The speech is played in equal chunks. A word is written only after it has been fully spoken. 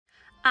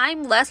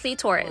I'm Leslie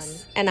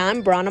Torres. And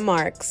I'm Brana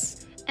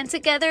Marks. And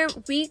together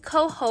we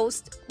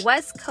co-host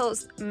West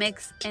Coast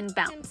Mix and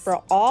Bounce.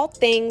 For all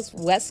things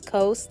West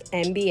Coast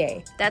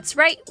NBA. That's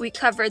right, we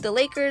cover the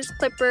Lakers,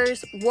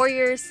 Clippers,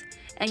 Warriors,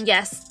 and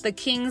yes, the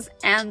Kings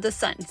and the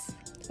Suns.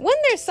 When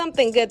there's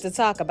something good to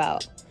talk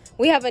about.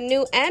 We have a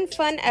new and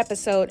fun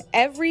episode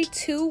every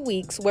 2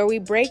 weeks where we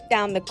break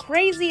down the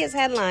craziest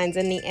headlines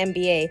in the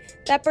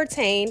NBA that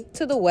pertain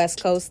to the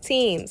West Coast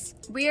teams.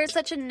 We are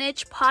such a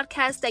niche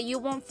podcast that you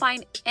won't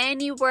find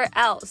anywhere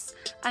else.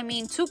 I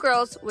mean, two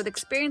girls with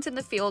experience in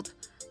the field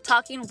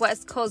talking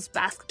West Coast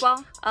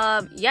basketball.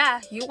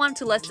 You want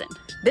to listen.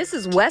 This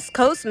is West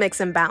Coast Mix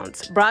and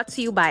Bounce, brought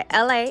to you by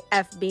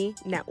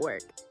LAFB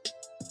Network.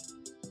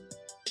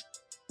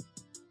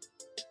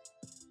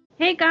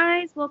 Hey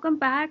guys, welcome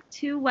back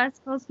to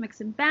West Coast Mix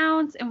and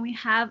Bounce, and we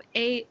have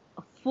a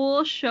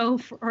full show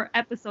or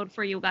episode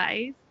for you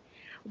guys.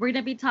 We're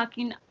going to be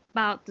talking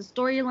about the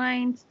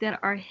storylines that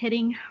are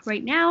hitting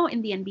right now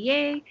in the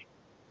NBA.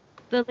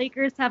 The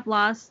Lakers have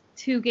lost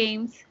 2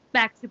 games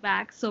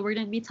back-to-back, so we're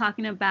going to be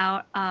talking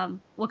about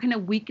what kind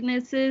of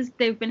weaknesses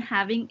they've been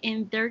having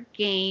in their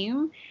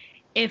game,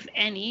 if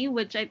any,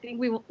 which I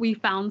think we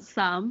found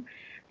some.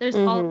 There's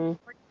all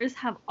Warriors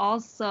have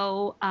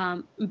also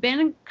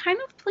been kind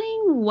of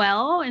playing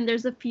well, and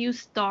there's a few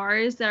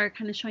stars that are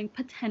kind of showing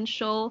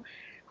potential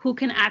who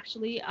can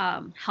actually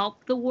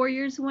help the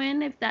Warriors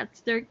win if that's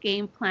their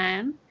game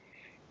plan.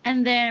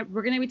 And then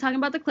we're going to be talking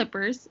about the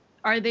Clippers.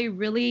 Are they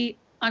really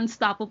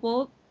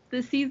unstoppable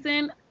this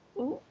season?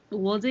 Ooh,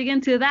 we'll dig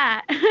into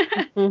that.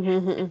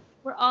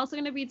 We're also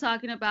going to be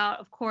talking about,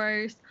 of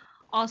course,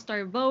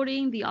 All-Star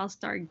voting, the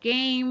All-Star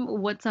game,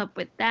 what's up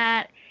with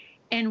that.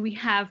 And we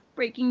have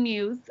breaking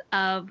news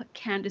of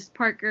Candace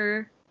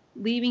Parker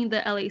leaving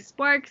the LA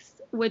Sparks,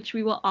 which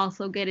we will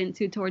also get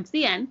into towards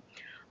the end.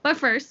 But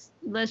first,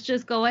 let's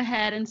just go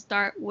ahead and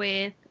start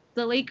with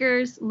the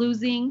Lakers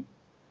losing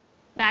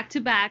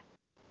back-to-back.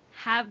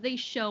 Have they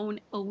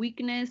shown a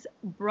weakness?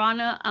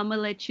 Brana, I'm going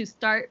to let you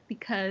start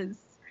because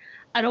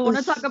I don't want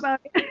to talk about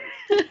it.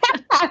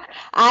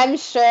 I'm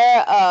sure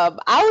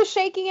I was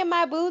shaking in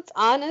my boots,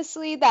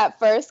 honestly. That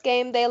first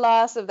game they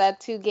lost of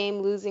that 2-game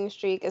losing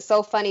streak. It's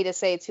so funny to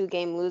say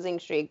 2-game losing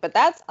streak, but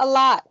that's a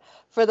lot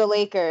for the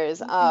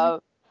Lakers.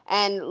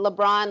 And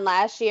LeBron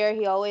last year,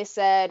 he always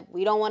said,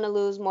 we don't want to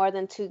lose more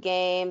than 2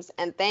 games.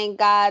 And thank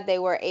God they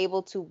were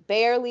able to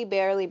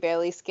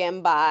barely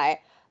skim by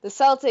the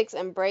Celtics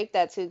and break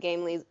that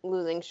 2-game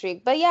losing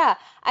streak. But yeah,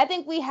 I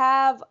think we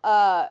have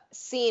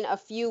seen a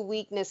few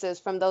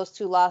weaknesses from those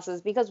 2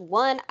 losses because,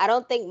 one, I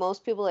don't think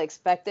most people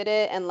expected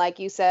it. And like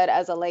you said,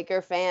 as a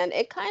Laker fan,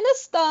 it kind of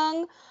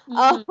stung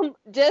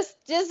just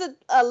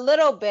a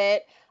little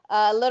bit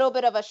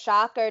of a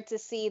shocker to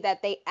see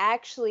that they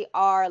actually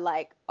are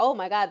like, oh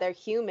my God, they're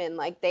human.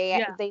 Like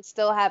they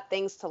still have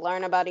things to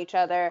learn about each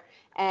other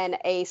and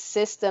a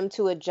system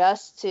to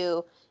adjust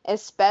to,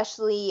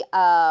 especially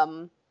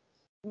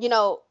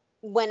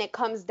when it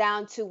comes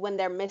down to when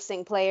they're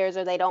missing players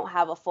or they don't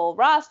have a full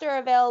roster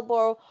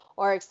available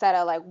or et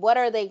cetera, like what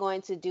are they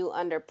going to do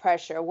under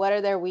pressure? What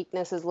are their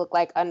weaknesses look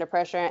like under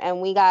pressure?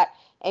 And we got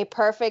a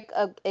perfect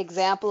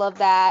example of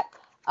that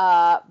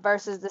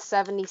versus the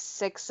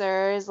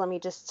 76ers. Let me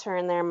just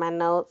turn there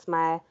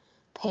my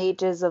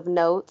pages of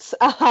notes.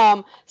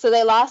 So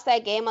they lost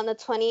that game on the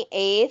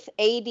 28th.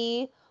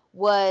 AD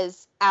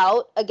was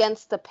out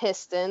against the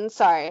Pistons.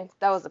 Sorry,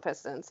 that was the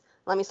Pistons.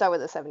 Let me start with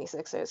the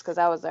 76ers because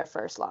that was their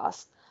first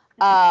loss.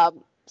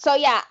 So,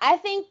 yeah, I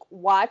think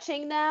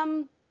watching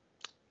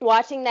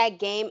that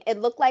game, it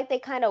looked like they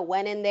kind of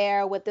went in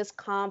there with this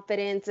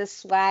confidence, this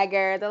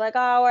swagger. They're like,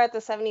 oh, we're at the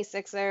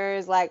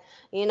 76ers. Like,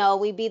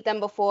 we beat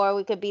them before.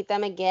 We could beat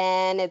them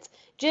again. It's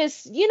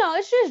just,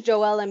 it's just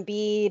Joel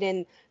Embiid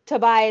and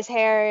Tobias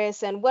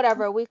Harris and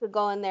whatever. We could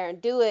go in there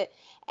and do it.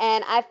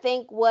 And I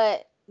think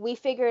what we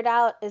figured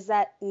out is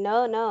that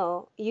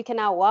no, you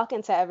cannot walk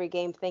into every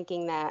game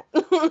thinking that,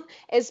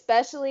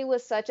 especially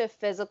with such a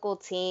physical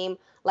team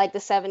like the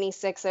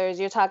 76ers.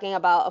 You're talking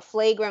about a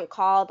flagrant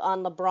called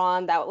on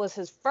LeBron. That was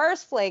his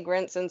first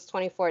flagrant since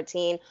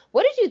 2014.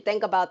 What did you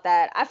think about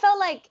that? I felt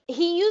like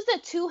he used a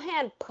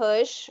 2-hand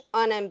push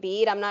on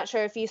Embiid. I'm not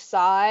sure if you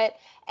saw it.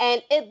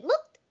 And it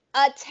looked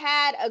a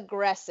tad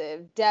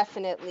aggressive,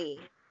 definitely.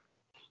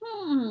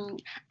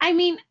 I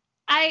mean,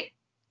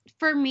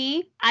 for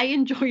me, I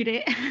enjoyed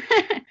it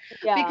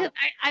because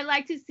I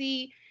like to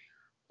see,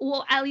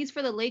 well, at least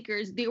for the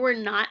Lakers, they were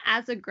not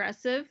as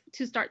aggressive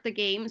to start the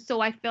game.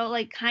 So I felt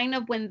like kind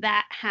of when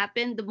that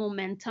happened, the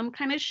momentum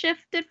kind of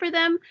shifted for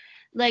them.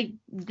 Like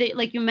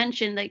you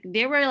mentioned, like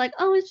they were like,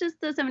 oh, it's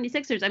just the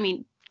 76ers. I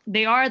mean,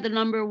 they are the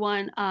number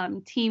 1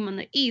 team on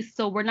the East.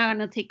 So we're not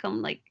going to take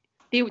them like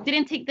they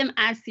didn't take them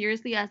as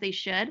seriously as they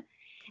should.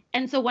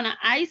 And so when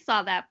I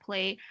saw that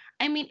play,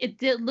 I mean, it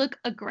did look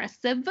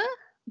aggressive.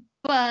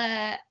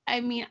 But I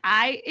mean,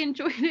 I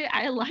enjoyed it.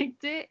 I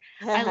liked it.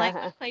 I like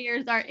the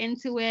players are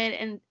into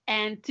it,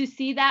 and to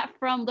see that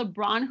from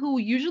LeBron, who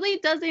usually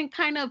doesn't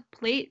kind of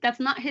play, that's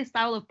not his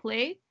style of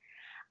play.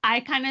 I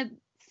kind of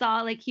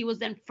saw like he was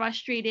then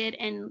frustrated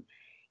and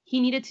he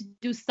needed to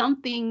do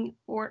something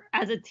or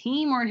as a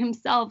team or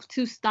himself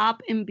to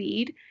stop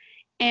Embiid.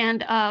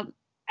 And I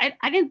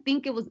didn't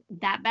think it was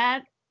that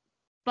bad,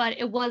 but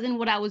it wasn't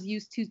what I was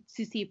used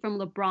to see from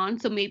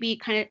LeBron. So maybe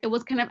it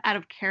was kind of out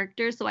of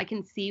character. So I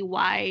can see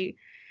why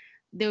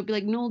they would be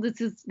like, no,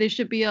 there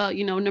should be a,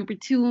 number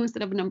 2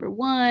 instead of number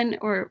 1,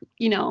 or,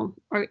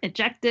 or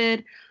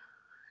ejected.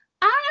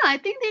 I don't know. I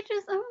think I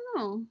don't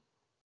know.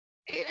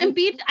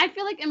 Embiid, I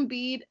feel like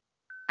Embiid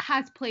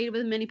has played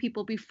with many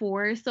people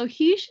before, so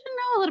he should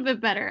know a little bit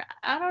better.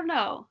 I don't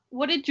know.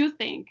 What did you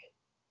think?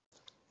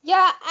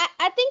 Yeah,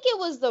 I think it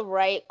was the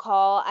right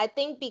call. I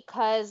think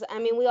because,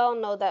 we all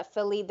know that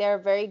Philly, they're a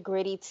very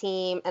gritty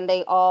team and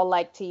they all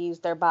like to use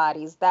their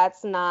bodies.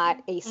 That's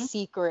not a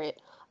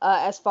secret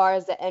as far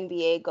as the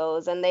NBA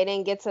goes. And they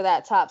didn't get to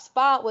that top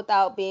spot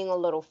without being a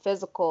little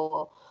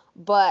physical.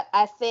 But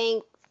I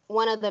think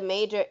one of the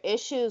major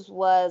issues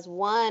was,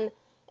 one,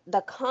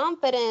 the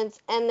confidence,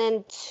 and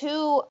then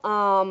 2,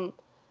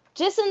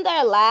 just in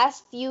their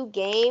last few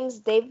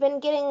games, the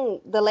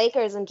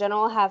Lakers in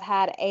general have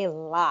had a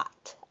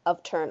lot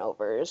of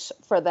turnovers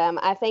for them.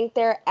 I think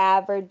they're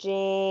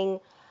averaging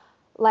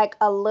like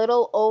a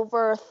little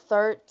over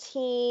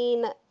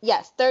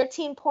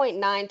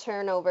 13.9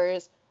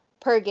 turnovers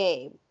per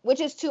game, which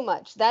is too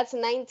much. That's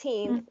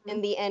 19th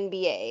in the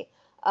NBA.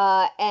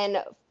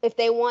 And if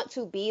they want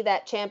to be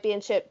that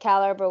championship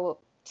caliber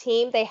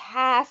team, they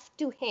have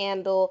to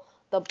handle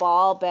the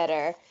ball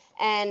better.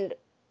 And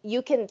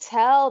you can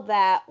tell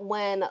that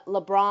when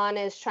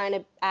LeBron is trying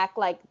to act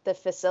like the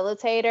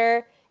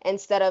facilitator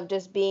instead of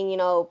just being,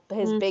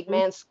 his big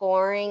man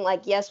scoring.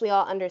 Like, yes, we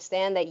all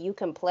understand that you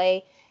can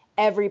play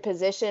every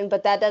position,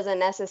 but that doesn't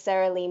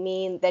necessarily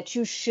mean that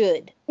you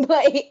should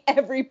play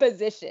every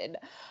position.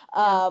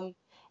 And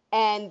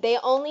the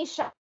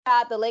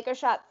Lakers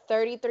shot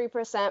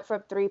 33%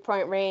 from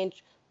 3-point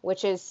range,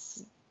 which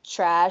is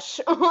trash,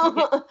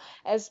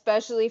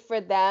 especially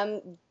for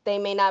them. They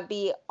may not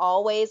be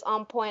always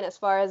on point as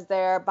far as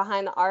their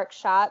behind the arc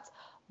shots,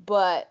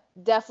 but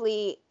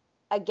definitely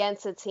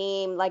against a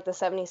team like the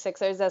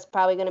 76ers that's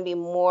probably going to be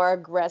more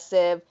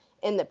aggressive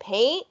in the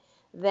paint,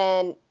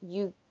 then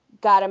you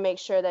got to make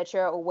sure that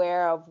you're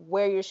aware of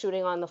where you're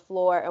shooting on the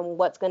floor and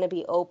what's going to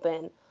be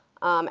open.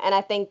 And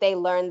I think they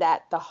learned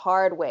that the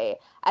hard way.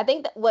 I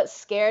think that what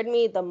scared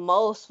me the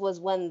most was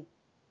when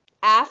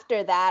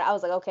after that, I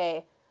was like,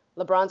 okay,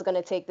 LeBron's going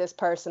to take this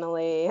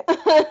personally.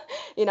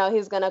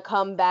 He's going to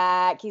come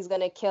back. He's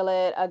going to kill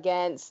it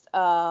against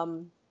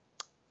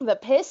the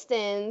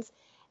Pistons.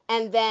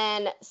 And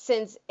then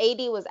since AD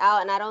was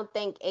out, and I don't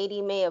think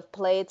AD may have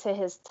played to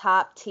his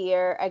top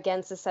tier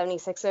against the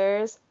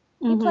 76ers.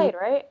 He played,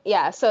 right?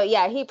 Yeah. So,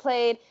 yeah, he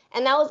played.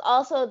 And that was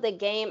also the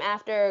game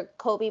after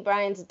Kobe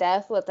Bryant's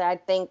death, which I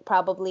think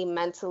probably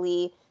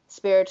mentally,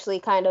 spiritually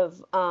kind of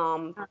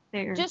touched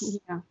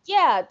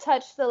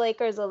the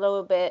Lakers a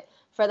little bit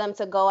for them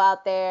to go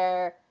out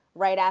there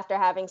right after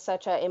having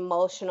such an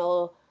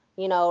emotional,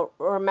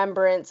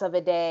 remembrance of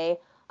a day.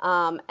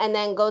 And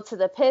then go to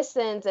the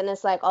Pistons, and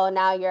it's like, oh,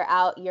 now you're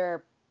out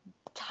your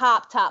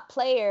top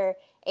player,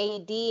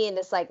 AD, and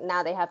it's like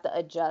now they have to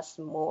adjust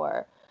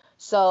more.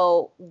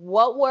 So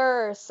what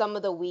were some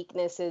of the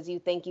weaknesses you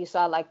think you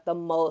saw like the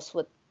most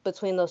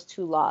between those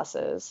two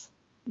losses?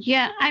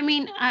 Yeah,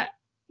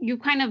 you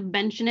kind of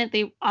mentioned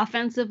it.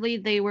 Offensively,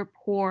 they were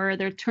poor.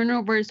 Their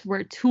turnovers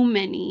were too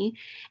many.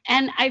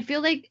 And I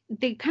feel like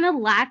they kind of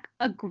lack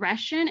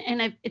aggression,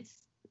 and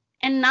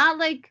and not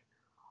like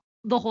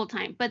the whole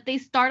time, but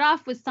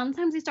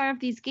sometimes they start off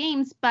these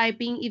games by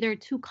being either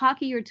too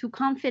cocky or too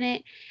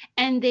confident,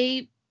 and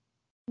they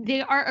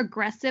are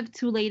aggressive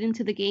too late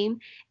into the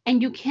game,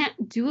 and you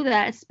can't do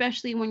that,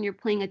 especially when you're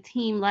playing a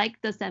team like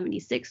the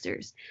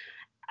 76ers.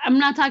 I'm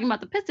not talking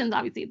about the Pistons,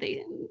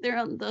 obviously. They're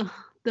on the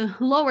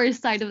lower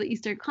side of the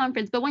Eastern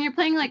Conference, but when you're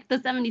playing like the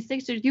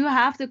 76ers, you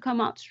have to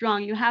come out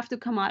strong. You have to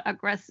come out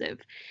aggressive.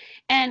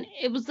 And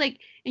it was like,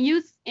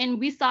 and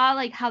we saw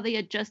like how they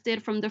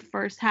adjusted from the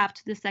first half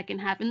to the second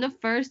half. In the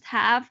first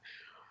half,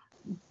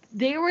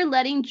 they were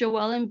letting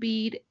Joel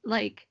Embiid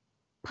like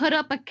put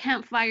up a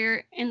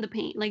campfire in the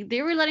paint. Like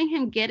they were letting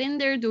him get in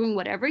there doing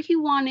whatever he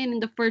wanted in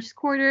the first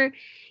quarter.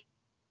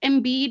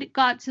 Embiid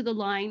got to the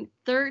line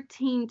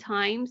 13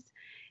 times.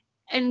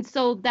 And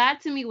so that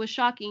to me was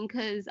shocking,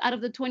 because out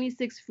of the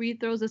 26 free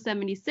throws the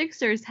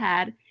 76ers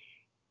had,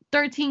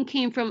 13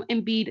 came from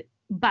Embiid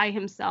by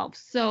himself.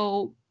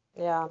 So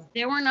yeah,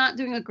 they were not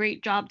doing a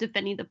great job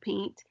defending the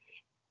paint.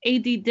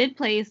 AD did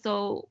play,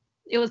 so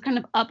it was kind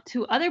of up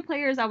to other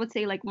players, I would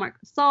say, like Marc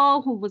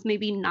Gasol, who was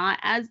maybe not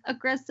as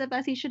aggressive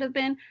as he should have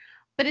been.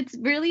 But it's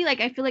really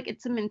like, I feel like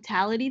it's a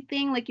mentality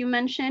thing, like you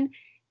mentioned.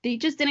 They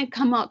just didn't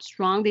come out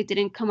strong. They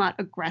didn't come out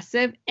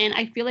aggressive. And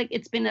I feel like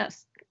it's been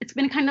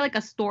kind of like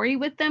a story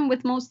with them,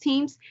 with most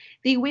teams.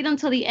 They wait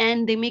until the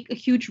end, they make a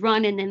huge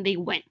run, and then they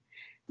win.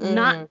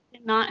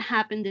 Did not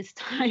happen this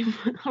time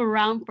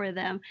around for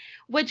them,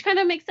 which kind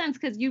of makes sense,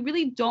 because you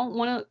really don't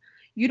want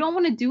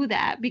to do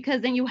that,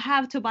 because then you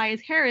have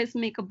Tobias Harris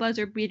make a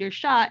buzzer beater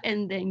shot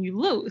and then you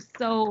lose.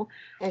 So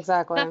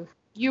exactly,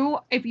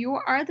 if you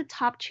are the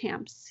top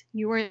champs,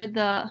 you are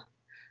the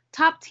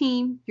top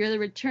team, you're the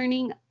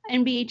returning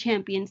NBA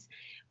champions,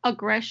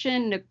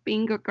 aggression,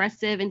 being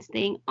aggressive and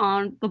staying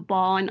on the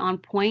ball and on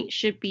point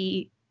should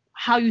be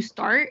how you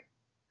start,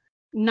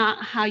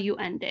 not how you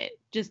end it,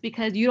 just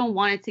because you don't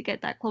want it to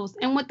get that close.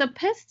 And with the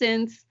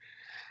Pistons,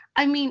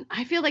 I mean,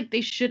 I feel like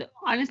they should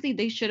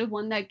have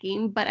won that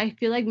game, but I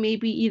feel like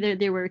maybe either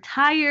they were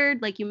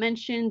tired, like you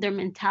mentioned, their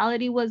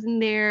mentality wasn't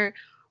there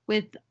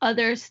with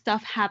other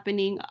stuff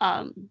happening.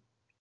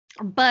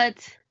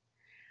 But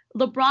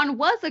LeBron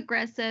was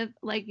aggressive,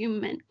 like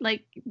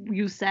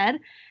you said,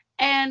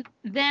 and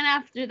then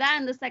after that,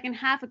 in the second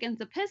half against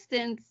the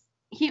Pistons,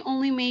 he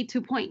only made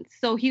 2 points.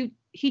 So he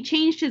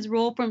changed his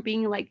role from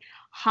being like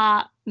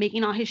hot,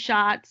 making all his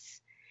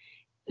shots,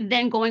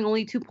 then going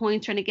only 2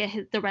 points, trying to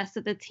get the rest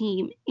of the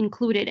team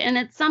included. And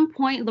at some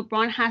point,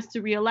 LeBron has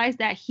to realize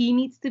that he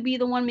needs to be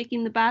the one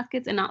making the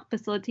baskets and not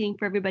facilitating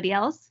for everybody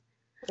else.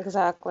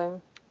 Exactly.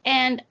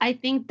 And I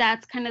think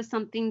that's kind of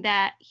something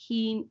that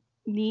he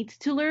needs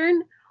to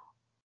learn,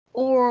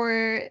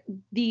 or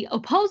the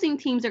opposing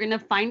teams are going to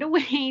find a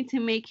way to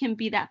make him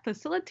be that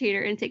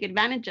facilitator and take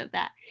advantage of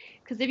that.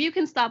 Because if you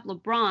can stop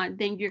LeBron,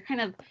 then you're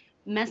kind of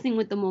messing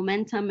with the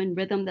momentum and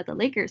rhythm that the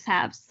Lakers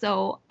have.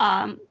 So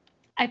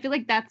I feel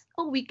like that's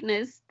a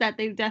weakness that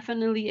they've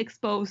definitely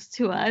exposed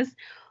to us,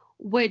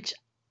 which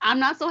I'm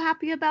not so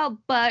happy about,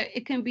 but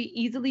it can be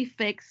easily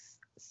fixed.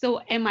 So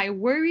am I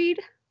worried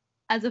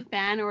as a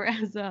fan, or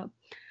as a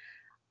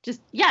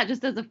just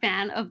as a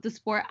fan of the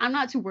sport? I'm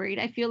not too worried.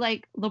 I feel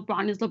like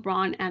LeBron is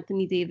LeBron,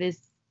 Anthony Davis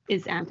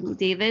is Anthony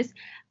Davis.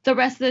 The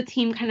rest of the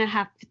team kind of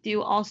have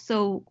to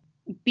also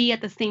be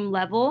at the same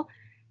level,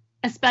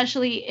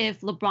 especially if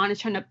LeBron is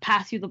trying to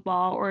pass you the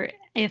ball or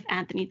if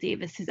Anthony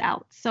Davis is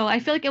out. So I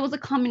feel like it was a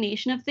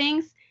combination of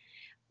things.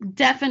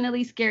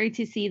 Definitely scary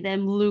to see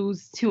them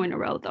lose 2 in a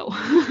row, though.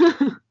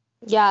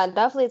 Yeah,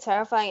 definitely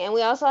terrifying. And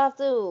we also have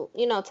to,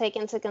 take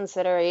into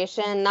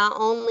consideration not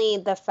only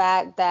the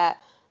fact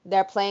that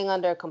they're playing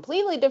under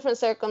completely different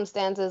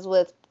circumstances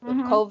with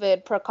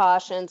COVID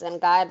precautions and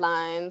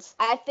guidelines.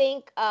 I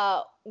think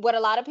what a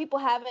lot of people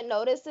haven't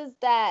noticed is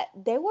that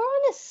they were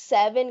on a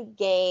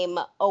 7-game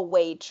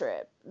away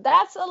trip.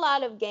 That's a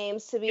lot of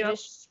games to be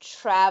just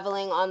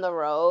traveling on the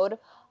road.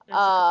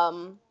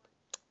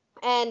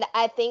 And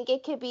I think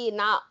it could be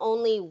not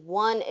only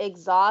one,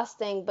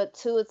 exhausting, but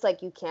two, it's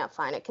like you can't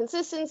find a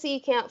consistency,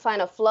 you can't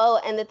find a flow.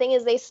 And the thing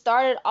is, they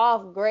started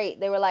off great.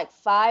 They were like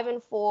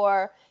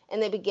 5-4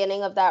 in the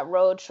beginning of that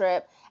road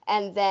trip.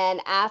 And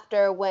then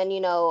after, when,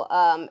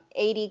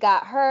 AD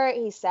got hurt,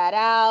 he sat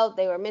out,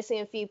 they were missing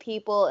a few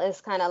people.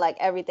 It's kind of like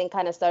everything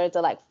kind of started to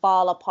like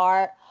fall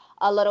apart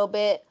a little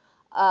bit.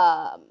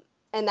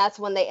 And that's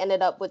when they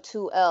ended up with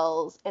 2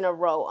 L's in a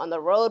row on the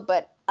road.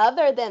 But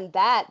other than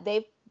that,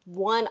 they've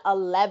won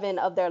 11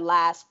 of their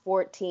last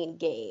 14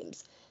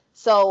 games.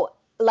 So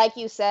like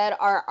you said,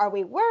 are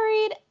we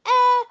worried?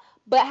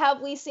 But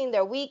have we seen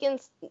their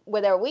weaknesses?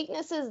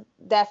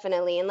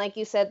 Definitely. And like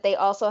you said, they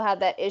also have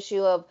that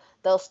issue of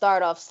they'll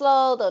start off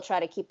slow, they'll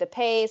try to keep the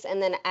pace,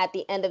 and then at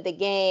the end of the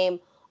game,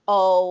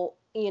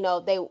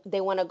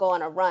 they want to go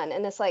on a run.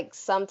 And it's like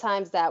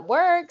sometimes that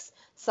works,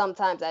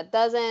 sometimes that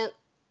doesn't.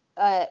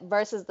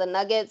 Versus the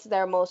Nuggets,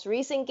 their most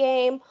recent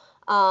game,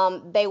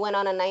 they went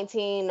on a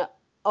 19-0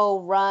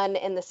 run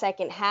in the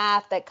second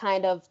half that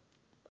kind of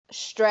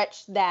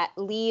stretched that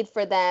lead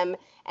for them,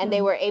 and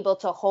they were able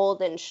to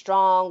hold in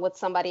strong with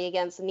somebody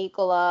against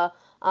Nikola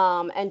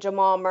and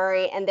Jamal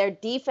Murray, and their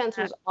defense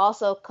was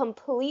also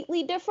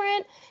completely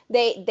different.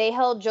 They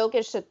held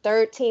Jokic to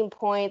 13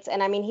 points,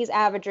 and I mean, he's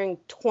averaging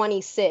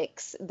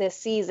 26 this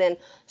season.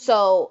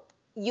 So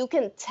you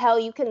can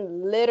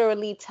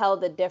literally tell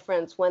the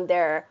difference when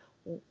they're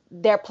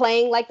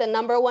playing like the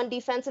number one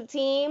defensive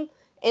team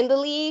in the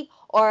league,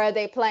 or are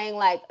they playing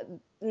like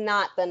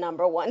not the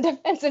number one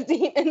defensive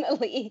team in the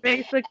league?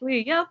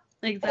 Basically, yep,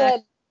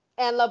 exactly.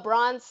 And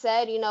LeBron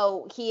said,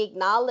 he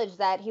acknowledged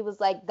that. He was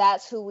like,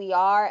 that's who we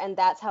are, and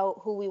that's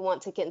who we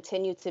want to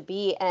continue to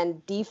be,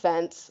 and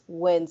defense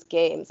wins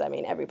games. I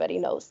mean, everybody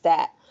knows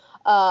that.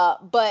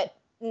 But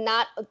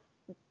not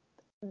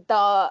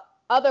the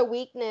other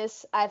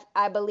weakness,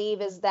 I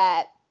believe, is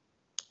that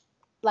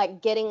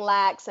like getting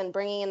lax and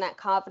bringing in that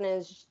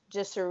confidence,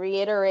 just to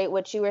reiterate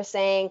what you were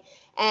saying.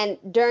 And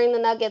during the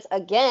Nuggets,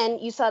 again,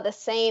 you saw the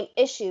same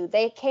issue.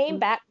 They came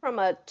back from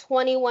a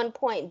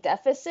 21-point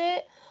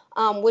deficit,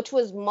 which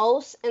was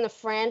most in the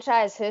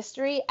franchise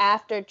history,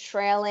 after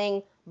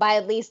trailing by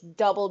at least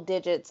double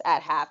digits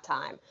at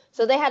halftime.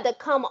 So they had to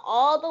come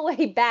all the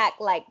way back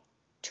like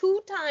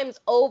 2 times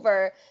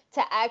over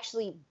to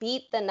actually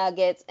beat the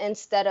Nuggets,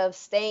 instead of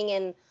staying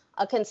in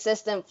a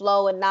consistent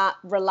flow and not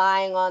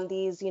relying on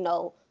these,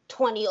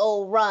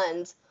 20-0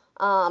 runs.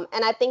 And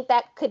I think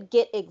that could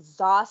get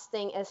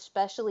exhausting,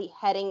 especially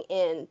heading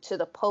into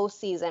the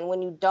postseason,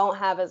 when you don't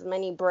have as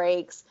many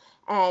breaks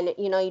and,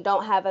 you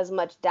don't have as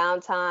much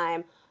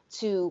downtime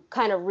to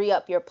kind of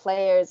re-up your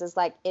players. Is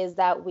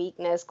that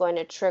weakness going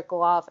to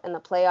trickle off in the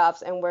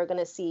playoffs, and we're going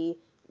to see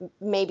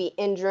maybe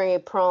injury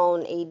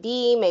prone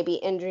AD, maybe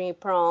injury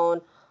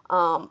prone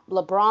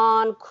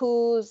LeBron,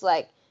 Kuz,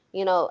 like,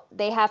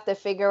 they have to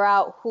figure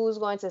out who's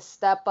going to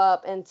step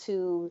up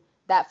into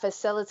that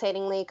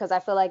facilitating league, because I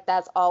feel like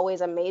that's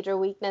always a major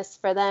weakness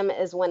for them,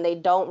 is when they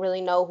don't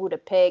really know who to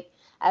pick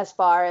as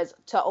far as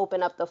to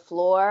open up the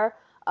floor.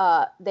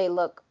 They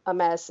look a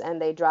mess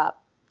and they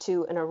drop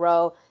 2 in a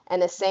row.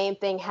 And the same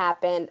thing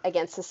happened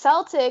against the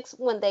Celtics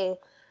when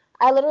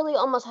I literally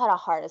almost had a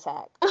heart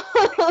attack.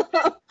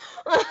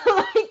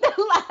 Like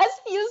the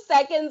last few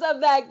seconds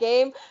of that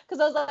game, because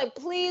I was like,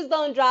 please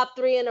don't drop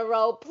 3 in a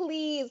row.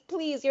 Please,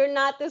 please, you're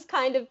not this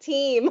kind of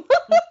team.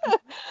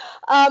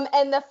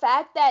 And the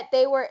fact that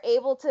they were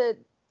able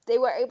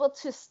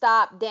to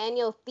stop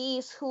Daniel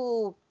Theis,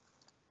 who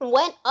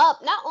went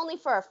up not only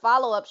for a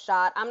follow-up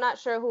shot. I'm not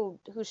sure who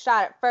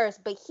shot it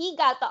first, but he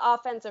got the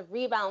offensive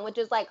rebound, which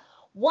is like,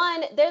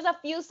 one, there's a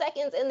few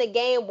seconds in the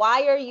game.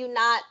 Why are you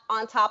not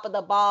on top of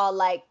the ball,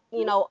 like,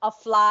 a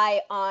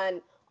fly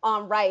on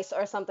rice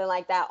or something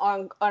like that,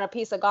 on a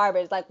piece of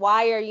garbage? Like,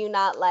 why are you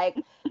not like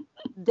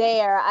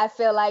there? I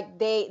feel like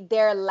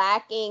they're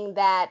lacking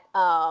that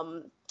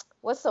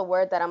what's the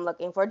word that I'm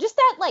looking for? Just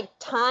that like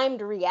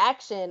timed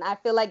reaction. I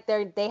feel like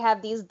they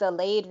have these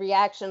delayed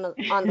reactions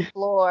on the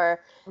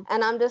floor,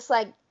 and I'm just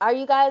like, are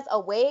you guys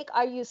awake?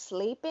 Are you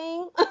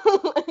sleeping?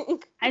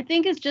 I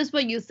think it's just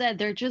what you said.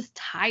 They're just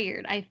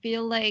tired. I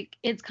feel like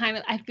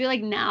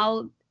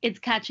now it's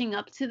catching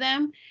up to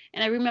them.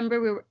 And I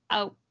remember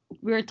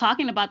we were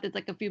talking about this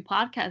like a few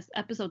podcast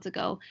episodes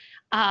ago.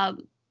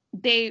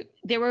 They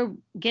were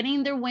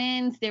getting their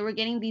wins. They were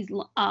getting these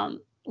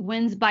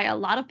wins by a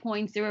lot of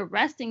points. They were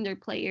resting their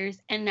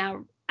players, and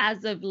now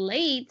as of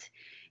late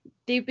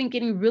they've been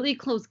getting really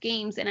close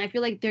games, and I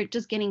feel like they're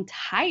just getting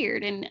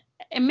tired. And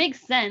it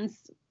makes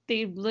sense.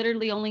 They've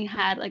literally only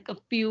had like a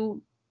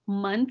few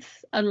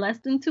months, less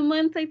than 2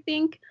 months, I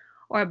think,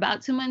 or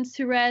about 2 months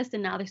to rest,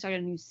 and now they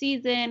started a new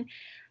season.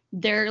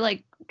 They're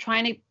like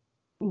trying to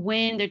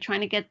win. They're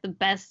trying to get the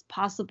best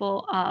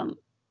possible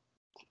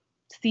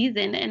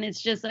season, and it's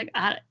just like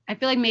I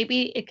feel like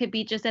maybe it could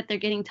be just that they're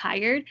getting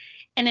tired.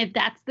 And if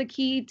that's the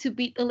key to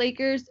beat the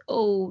Lakers,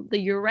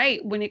 you're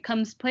right. When it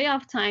comes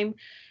playoff time,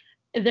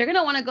 they're going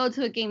to want to go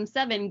to a game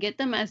 7, get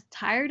them as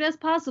tired as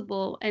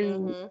possible,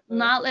 and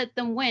not let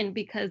them win,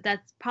 because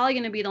that's probably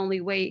going to be the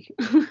only way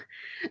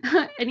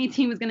any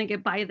team is going to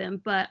get by them.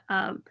 But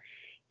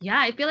yeah,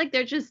 I feel like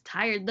they're just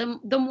tired.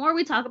 The more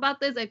we talk about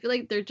this, I feel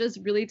like they're just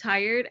really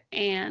tired,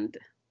 and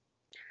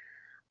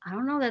I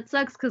don't know, that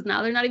sucks, because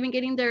now they're not even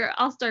getting their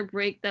All-Star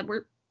break that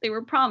they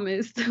were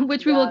promised,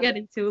 which we will get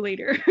into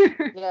later.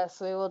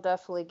 Yes, we will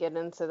definitely get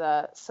into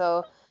that.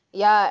 So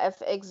yeah,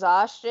 if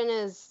exhaustion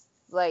is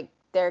like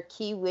their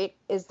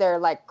is their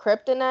like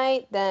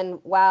kryptonite, then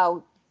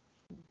wow,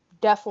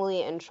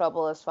 definitely in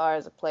trouble as far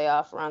as a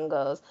playoff run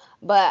goes.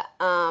 But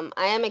I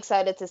am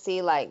excited to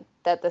see like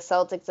that the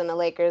Celtics and the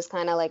Lakers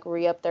kind of like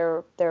re-up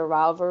their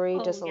rivalry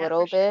just a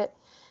little bit.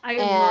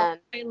 I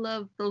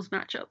love those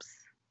matchups.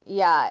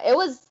 Yeah, it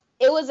was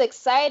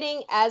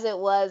exciting as it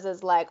was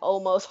as like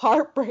almost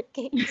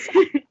heartbreaking.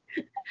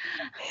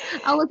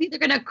 I was either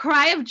gonna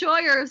cry of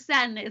joy or of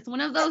sadness.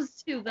 One of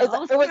those two, though. It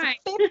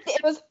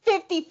was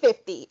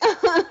 50-50.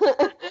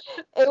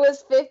 It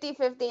was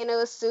 50-50, and it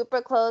was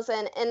super close.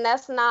 And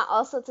that's not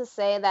also to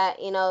say that,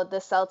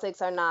 the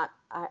Celtics are not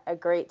a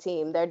great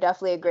team. They're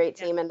definitely a great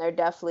team, and they're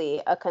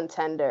definitely a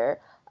contender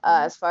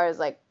as far as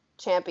like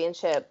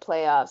championship,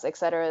 playoffs,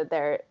 etc.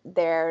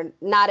 They're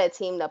not a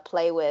team to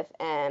play with.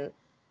 And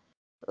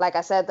like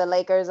I said, the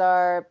Lakers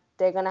they're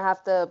gonna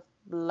have to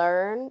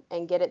learn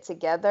and get it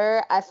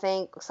together. I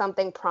think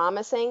something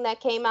promising that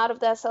came out of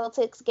that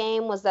Celtics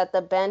game was that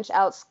the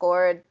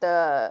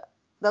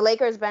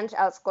Lakers bench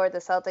outscored the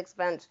Celtics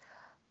bench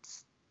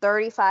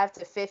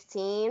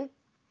 35-15.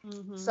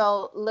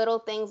 So little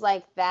things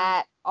like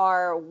that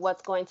are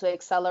what's going to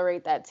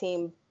accelerate that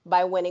team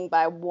by winning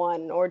by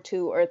 1 or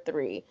 2 or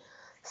 3.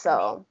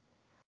 So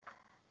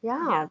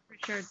yeah, for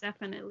sure,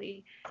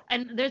 definitely.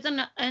 And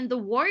and the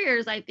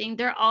Warriors, I think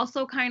they're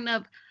also kind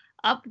of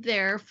up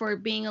there for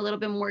being a little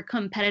bit more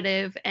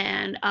competitive,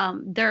 and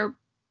their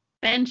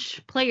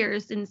bench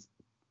players, in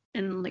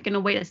like in a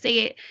way to say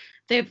it,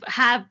 they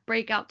have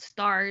breakout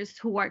stars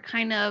who are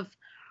kind of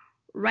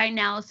right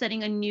now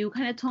setting a new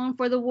kind of tone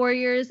for the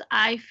Warriors.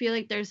 I feel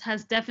like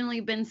has definitely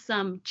been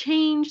some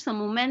change, some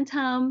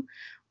momentum.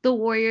 The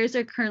Warriors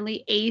are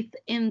currently 8th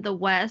in the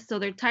West, so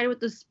they're tied with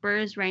the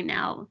Spurs right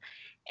now,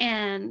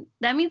 and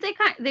that means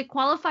they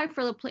qualify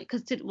for the play,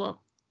 because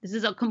this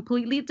is a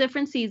completely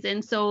different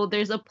season. So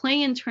there's a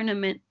play-in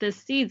tournament this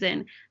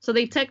season. So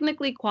they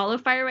technically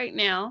qualify right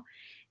now.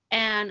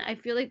 And I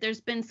feel like there's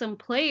been some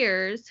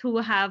players who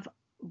have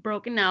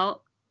broken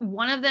out.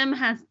 One of them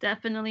has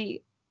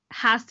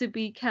to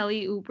be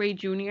Kelly Oubre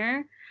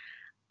Jr.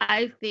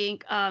 I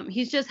think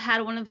he's just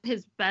had one of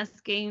his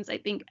best games, I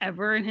think,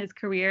 ever in his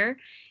career.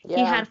 Yeah.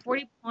 He had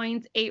 40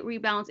 points, 8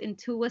 rebounds, and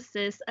 2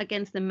 assists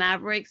against the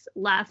Mavericks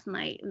last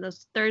night,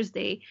 this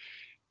Thursday.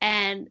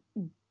 And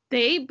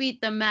they beat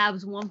the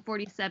Mavs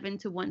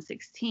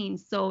 147-116.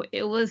 So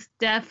it was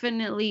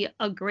definitely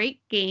a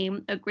great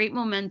game, a great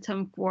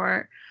momentum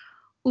for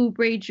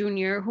Oubre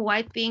Jr., who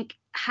I think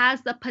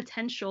has the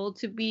potential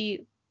to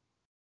be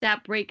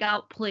that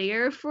breakout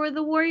player for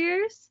the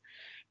Warriors.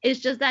 It's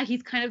just that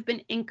he's kind of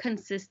been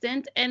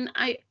inconsistent. And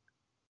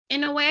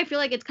in a way, I feel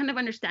like it's kind of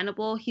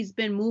understandable. He's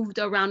been moved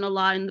around a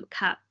lot in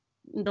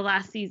the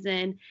last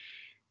season.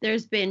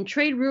 There's been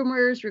trade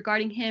rumors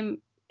regarding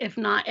him, if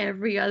not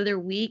every other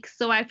week.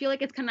 So I feel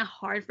like it's kind of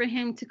hard for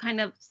him to kind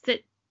of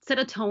set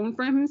a tone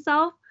for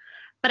himself.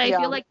 But I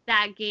feel like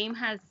that game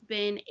has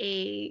been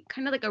a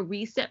kind of like a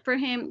reset for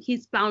him.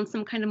 He's found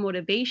some kind of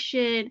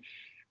motivation,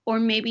 or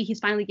maybe he's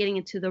finally getting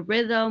into the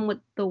rhythm with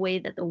the way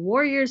that the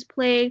Warriors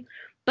play.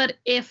 But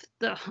if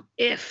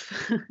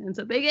it's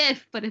a big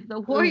if, but if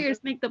the Warriors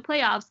make the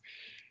playoffs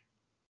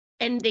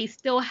and they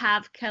still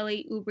have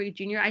Kelly Oubre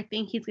Jr., I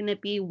think he's going to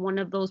be one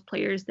of those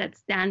players that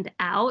stand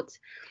out,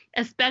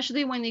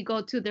 especially when they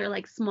go to their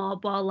like small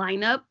ball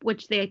lineup,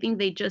 which I think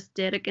they just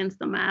did against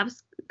the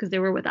Mavs because they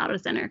were without a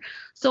center.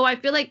 So I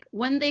feel like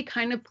when they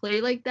kind of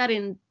play like that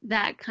in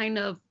that kind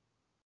of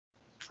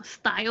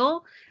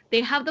style,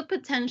 they have the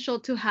potential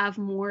to have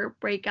more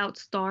breakout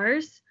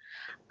stars.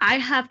 I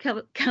have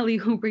Kelly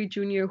Oubre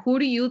Jr. Who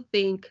do you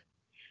think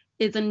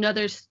is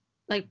another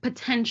like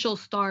potential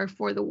star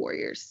for the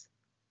Warriors?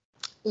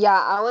 Yeah,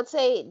 I would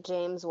say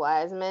James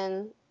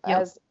Wiseman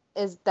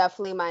is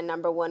definitely my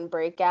number one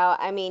breakout.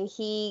 I mean,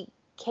 he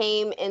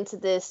came into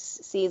this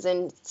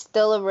season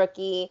still a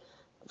rookie,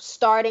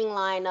 starting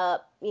lineup.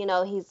 You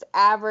know, he's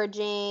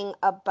averaging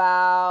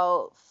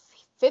about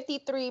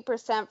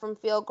 53% from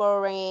field goal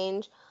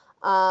range.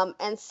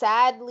 And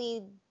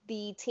sadly,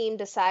 the team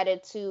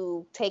decided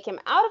to take him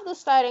out of the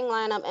starting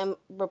lineup and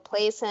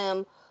replace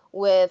him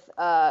with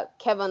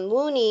Kevin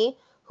Looney,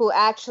 who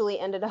actually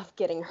ended up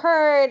getting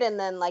hurt. And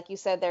then, like you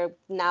said, they're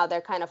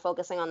kind of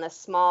focusing on the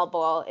small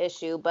ball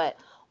issue. But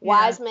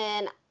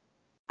Wiseman,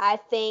 I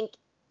think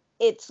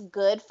it's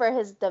good for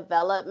his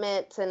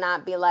development to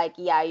not be like,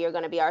 yeah, you're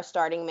going to be our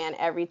starting man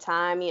every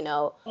time, you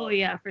know. Oh,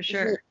 yeah, for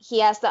sure. He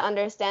has to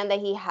understand that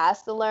he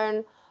has to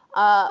learn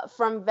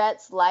from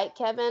vets like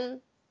Kevin.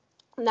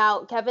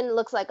 Now, Kevin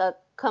looks like a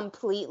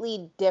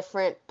completely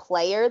different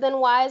player than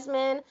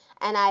Wiseman,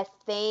 and I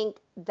think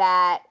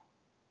that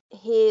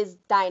his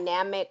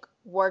dynamic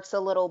works a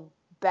little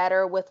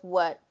better with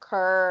what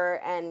Kerr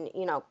and,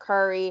 you know,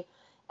 Curry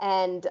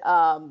and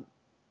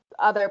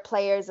other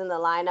players in the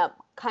lineup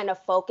kind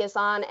of focus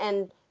on.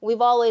 And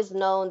we've always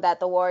known that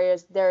the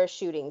Warriors, they're a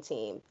shooting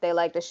team. They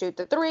like to shoot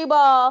the three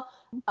ball.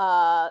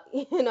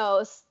 You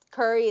know,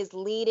 Curry is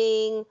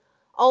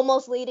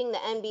almost leading the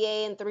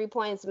NBA in 3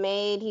 points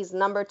made. He's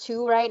number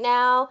 2 right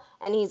now,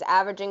 and he's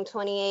averaging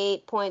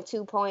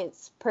 28.2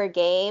 points per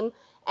game.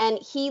 And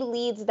he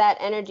leads that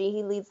energy.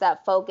 He leads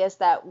that focus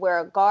that we're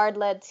a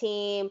guard-led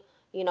team.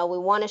 You know, we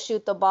want to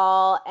shoot the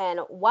ball. And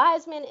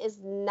Wiseman is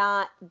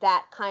not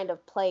that kind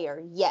of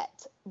player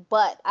yet.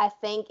 But I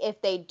think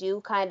if they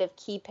do kind of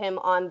keep him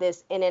on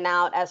this in and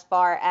out as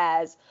far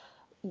as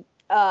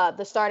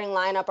the starting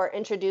lineup or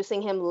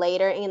introducing him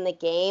later in the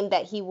game,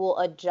 that he will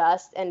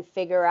adjust and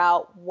figure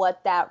out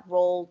what that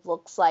role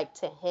looks like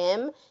to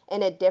him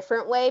in a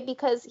different way,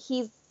 because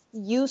he's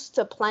used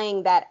to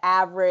playing that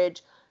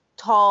average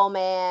tall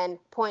man,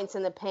 points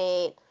in the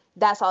paint.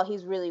 That's all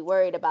he's really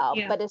worried about.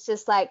 Yeah. But it's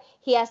just like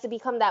he has to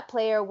become that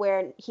player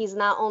where he's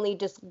not only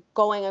just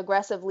going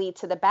aggressively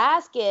to the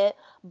basket,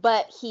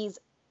 but he's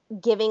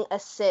giving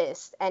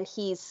assists and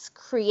he's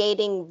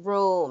creating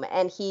room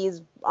and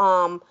he's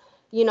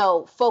you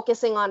know,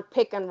 focusing on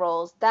pick and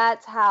rolls.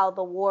 That's how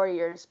the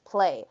Warriors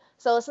play.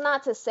 So it's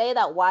not to say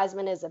that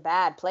Wiseman is a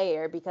bad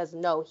player, because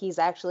no, he's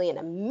actually an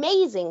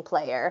amazing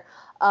player,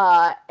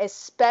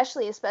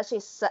 especially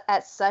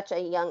at such a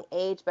young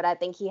age. But I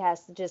think he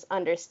has to just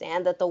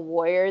understand that the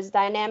Warriors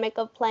dynamic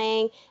of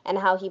playing and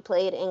how he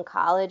played in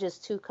college is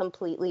two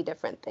completely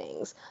different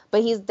things.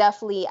 But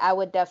I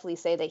would definitely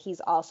say that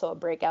he's also a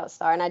breakout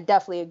star. And I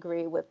definitely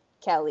agree with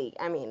Kelly.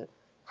 I mean,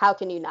 how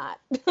can you not?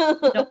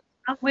 Nope.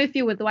 I'm with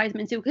you with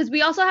Wiseman too, because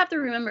we also have to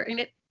remember,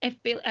 and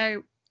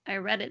I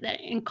read it, that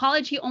in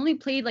college he only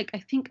played like I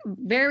think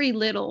very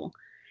little.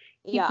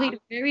 He played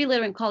very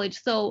little in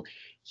college, so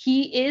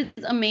he is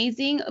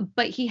amazing,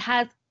 but he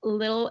has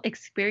little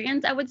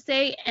experience, I would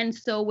say. And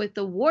so with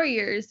the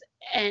Warriors,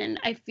 and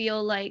I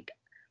feel like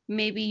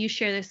maybe you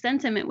share this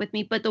sentiment with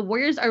me, but the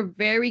Warriors are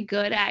very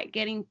good at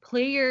getting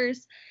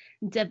players,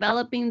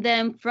 developing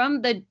them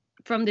from the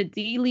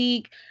D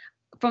League,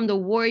 from the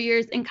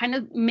Warriors, and kind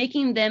of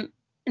making them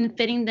and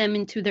fitting them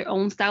into their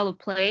own style of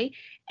play.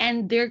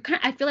 And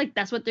I feel like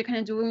that's what they're kind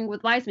of doing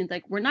with Wiseman.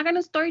 Like, we're not going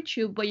to start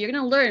you, but you're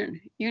going to learn.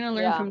 You're going to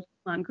learn from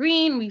Draymond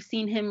Green. We've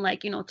seen him,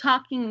 like, you know,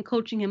 talking and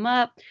coaching him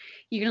up.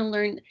 You're going to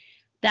learn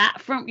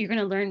you're going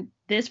to learn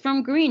this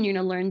from Green. You're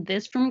going to learn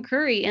this from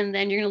Curry. And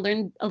then you're going to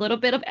learn a little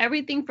bit of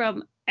everything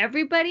from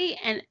everybody.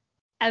 And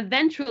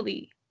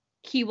eventually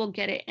he will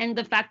get it. And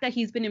the fact that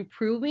he's been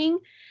improving,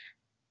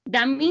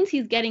 that means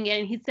he's getting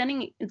it,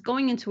 and it's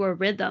going into a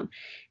rhythm.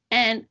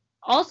 And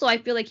also, I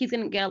feel like he's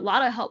going to get a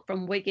lot of help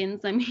from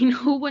Wiggins. I mean,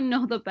 who would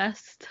know the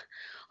best?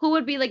 Who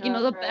would be like,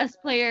 the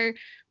best player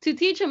to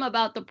teach him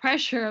about the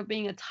pressure of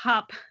being a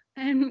top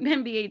and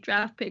NBA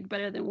draft pick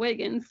better than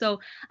Wiggins? So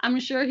I'm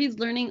sure he's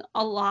learning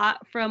a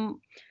lot from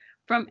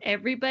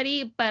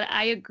everybody, but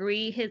I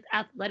agree his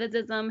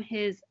athleticism,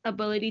 his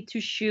ability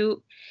to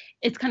shoot,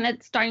 it's kind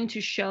of starting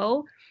to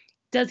show.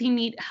 Does he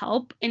need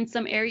help in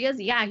some areas?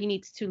 Yeah, he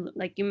needs to,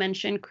 like you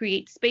mentioned,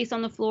 create space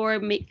on the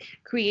floor,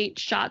 create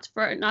shots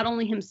for not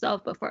only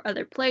himself but for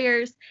other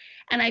players.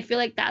 And I feel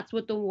like that's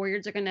what the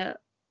Warriors are gonna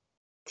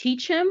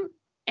teach him.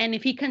 And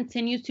if he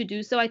continues to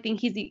do so, I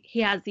think he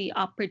has the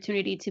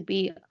opportunity to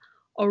be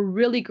a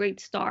really great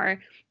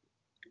star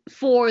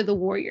for the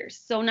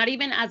Warriors. So not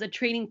even as a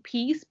trading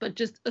piece, but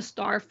just a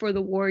star for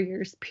the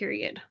Warriors,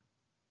 period.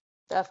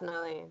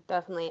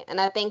 Definitely. And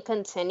I think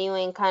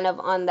continuing kind of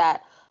on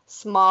that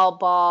small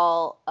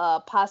ball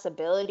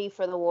possibility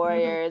for the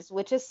Warriors,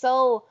 which is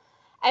so,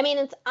 I mean,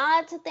 it's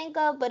odd to think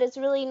of, but it's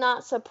really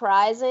not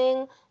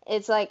surprising.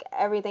 It's like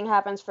everything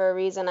happens for a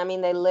reason. I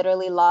mean, they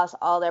literally lost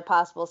all their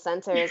possible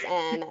centers,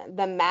 and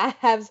the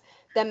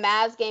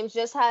Mavs games,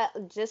 just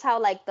how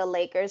like the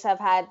Lakers have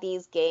had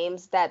these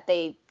games that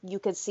you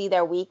could see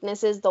their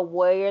weaknesses. The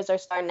Warriors are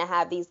starting to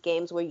have these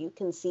games where you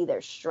can see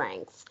their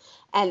strengths,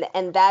 and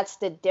that's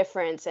the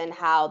difference in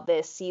how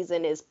this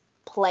season is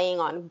playing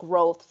on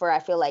growth for, I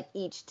feel like,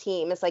 each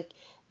team. It's like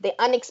the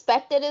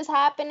unexpected is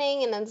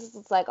happening, and then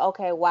it's like,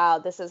 okay, wow,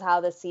 this is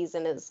how the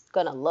season is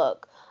gonna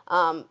look.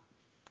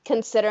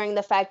 Considering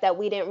the fact that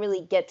we didn't really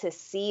get to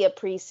see a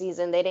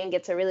preseason, they didn't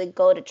get to really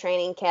go to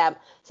training camp,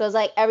 so it's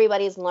like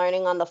everybody's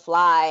learning on the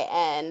fly,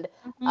 and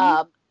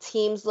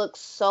teams look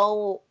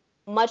so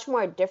much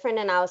more different.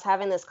 And I was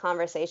having this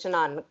conversation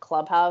on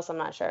Clubhouse. I'm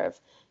not sure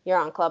if you're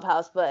on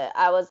Clubhouse, but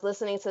I was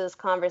listening to this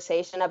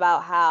conversation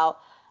about how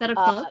Is that a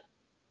club?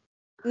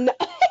 No,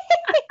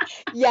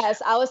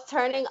 yes, I was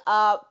turning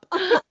up.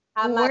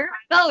 We're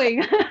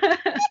going.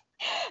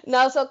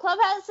 No, so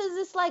Clubhouse is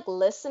this like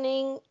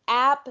listening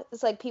app.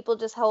 It's like people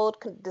just hold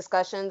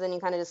discussions and you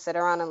kind of just sit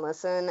around and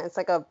listen. It's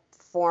like a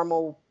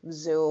formal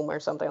Zoom or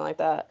something like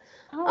that.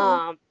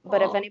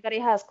 But if anybody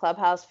has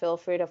Clubhouse, feel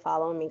free to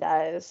follow me,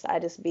 guys. I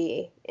just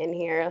be in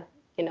here,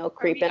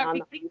 creeping on. Are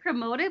we being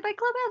promoted by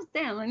Clubhouse?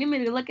 Damn, I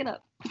need to look it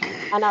up.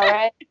 I know,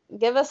 right?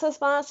 Give us a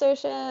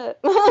sponsorship.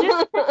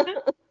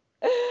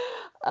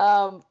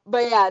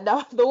 But yeah,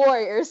 no, the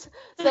Warriors.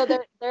 So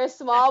their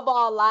small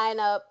ball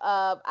lineup,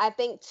 I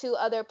think two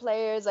other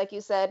players, like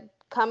you said,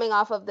 coming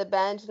off of the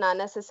bench, not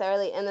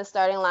necessarily in the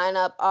starting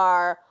lineup,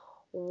 are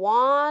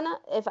Juan.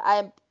 If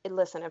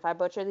I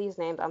butcher these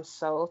names, I'm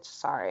so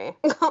sorry.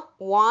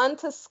 Juan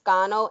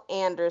Toscano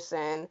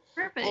Anderson.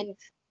 Perfect.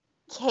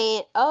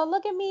 And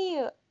look at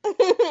me.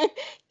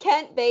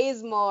 Kent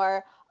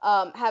Bazemore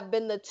have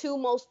been the two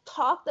most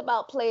talked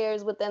about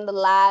players within the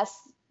last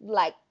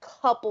like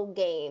couple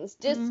games,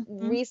 just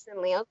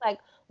recently. I was like,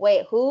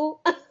 wait, who?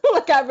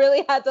 Like, I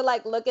really had to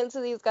like look into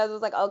these guys. I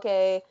was like,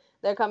 okay,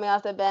 they're coming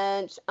off the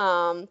bench.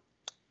 And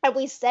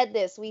we said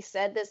this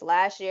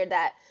last year,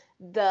 that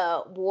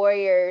the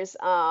Warriors,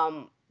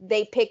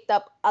 they picked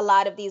up a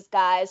lot of these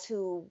guys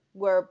who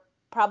were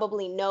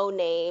probably no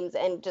names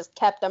and just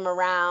kept them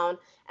around,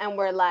 and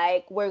we're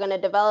like, we're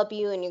gonna develop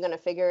you and you're gonna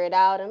figure it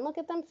out. And look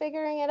at them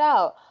figuring it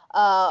out.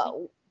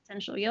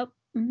 Potential, yep.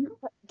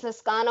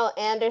 Toscano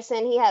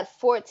Anderson, he had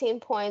 14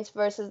 points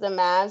versus the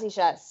Mavs. He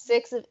shot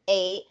 6 of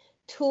 8,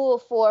 2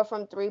 of 4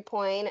 from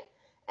 3-point,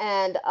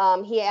 and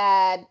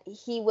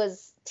he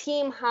was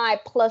team high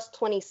plus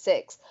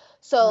 26.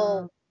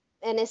 So,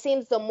 and it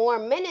seems the more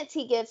minutes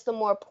he gets, the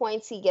more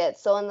points he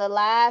gets. So in the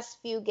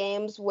last few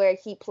games where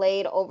he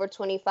played over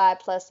 25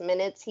 plus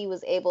minutes, he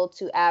was able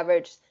to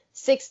average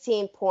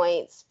 16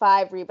 points,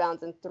 5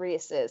 rebounds, and 3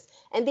 assists.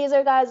 And these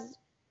are guys,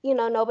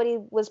 nobody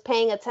was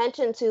paying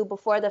attention to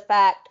before the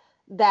fact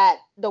that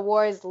the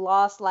Warriors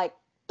lost like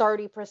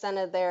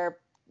 30% of their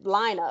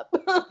lineup.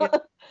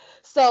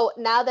 So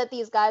now that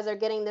these guys are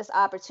getting this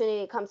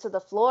opportunity to come to the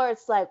floor,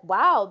 it's like,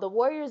 wow, the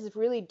Warriors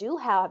really do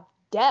have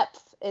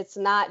depth. It's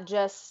not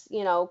just,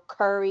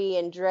 Curry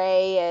and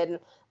Dre and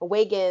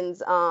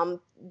Wiggins.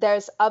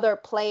 There's other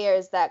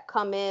players that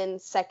come in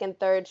second,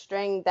 third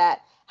string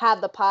that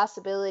have the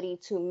possibility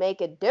to make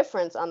a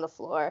difference on the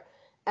floor.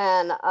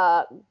 And,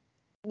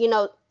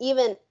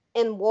 even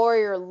in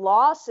Warrior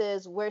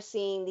losses, we're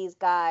seeing these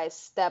guys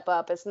step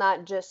up. It's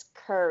not just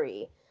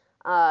Curry.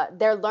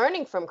 They're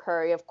learning from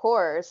Curry, of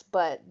course,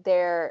 but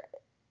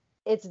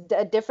it's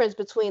a difference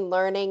between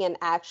learning and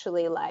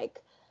actually like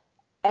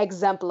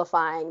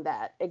exemplifying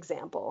that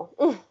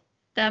example.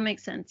 That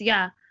makes sense.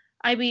 Yeah.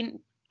 I mean,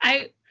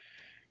 and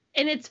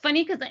it's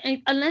funny because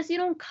unless you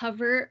don't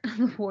cover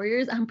the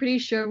Warriors, I'm pretty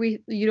sure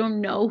you don't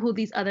know who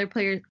these other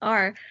players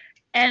are.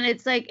 And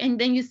it's like, and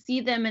then you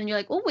see them and you're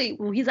like, oh, wait,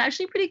 well, he's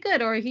actually pretty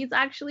good, or he's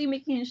actually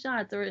making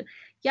shots, or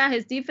yeah,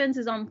 his defense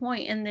is on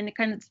point. And then it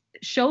kind of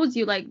shows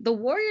you like the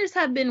Warriors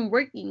have been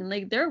working,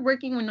 like they're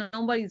working when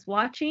nobody's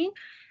watching.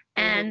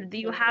 And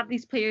you have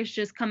these players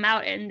just come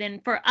out, and then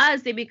for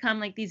us, they become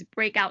like these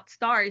breakout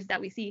stars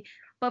that we see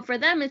But for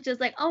them, it's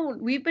just like, oh,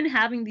 we've been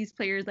having these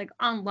players like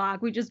on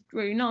lock. We just,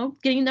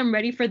 getting them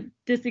ready for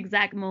this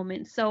exact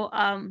moment. So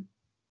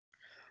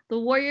the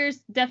Warriors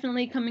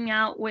definitely coming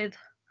out with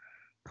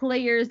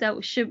players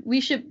that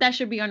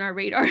should be on our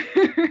radar.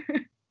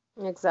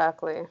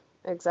 Exactly.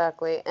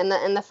 Exactly. And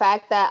the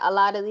fact that a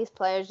lot of these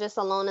players, just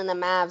alone in the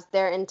Mavs,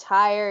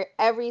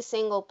 every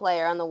single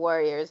player on the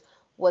Warriors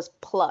was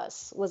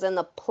in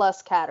the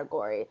plus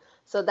category.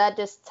 So that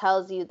just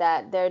tells you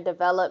that their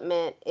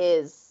development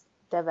is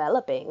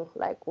developing.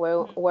 Like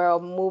we're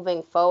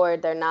moving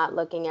forward. They're not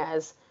looking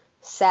as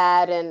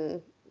sad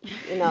and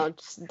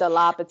just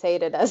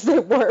dilapidated as they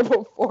were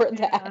before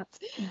that.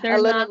 They're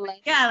A not little less.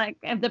 like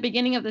at the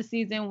beginning of the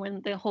season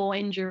when the whole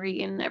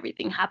injury and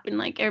everything happened,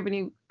 like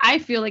everybody, I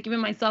feel like even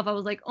myself, I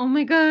was like, oh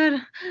my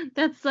god,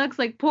 that sucks,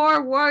 like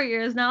poor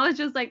Warriors. Now it's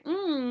just like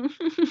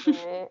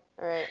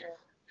Right.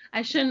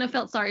 I shouldn't have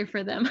felt sorry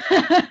for them.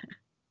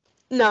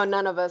 No,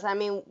 none of us. I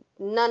mean,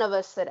 none of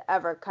us should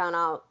ever count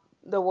out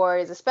the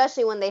Warriors,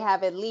 especially when they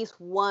have at least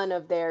one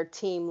of their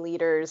team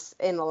leaders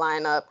in the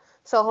lineup.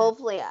 So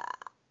hopefully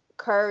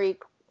Curry,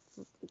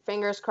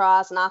 fingers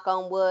crossed, knock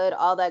on wood,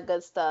 all that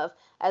good stuff.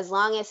 As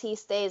long as he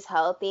stays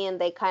healthy and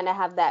they kind of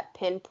have that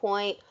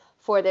pinpoint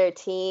for their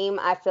team,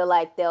 I feel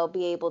like they'll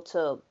be able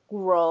to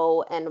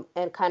grow and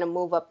kind of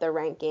move up the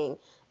ranking.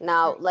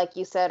 Now, like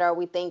you said, are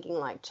we thinking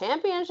like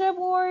championship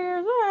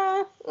Warriors?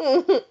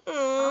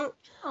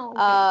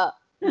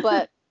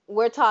 But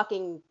we're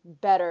talking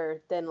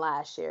better than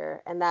last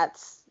year, and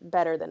that's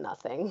better than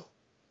nothing.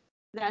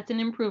 That's an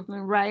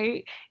improvement,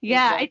 right?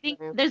 Yeah, exactly. I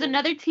think there's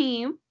another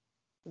team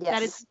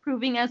that is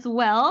improving as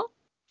well.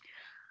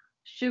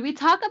 Should we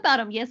talk about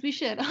them? Yes, we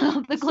should.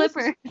 The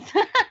Clippers.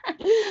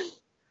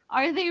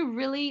 Are they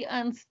really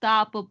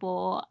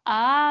unstoppable?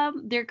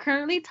 They're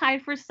currently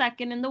tied for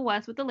second in the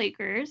West with the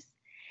Lakers.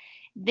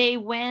 They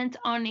went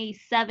on a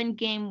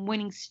 7-game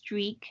winning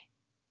streak,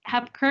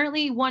 have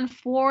currently won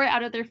 4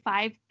 out of their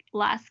 5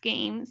 last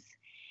games.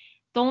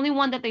 The only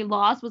one that they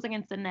lost was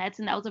against the Nets,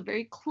 and that was a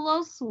very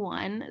close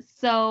one.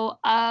 So,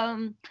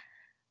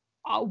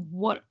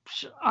 what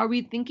are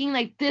we thinking?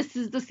 Like, this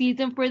is the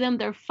season for them.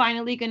 They're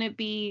finally going to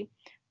be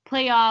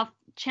playoff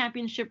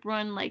championship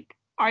run. Like,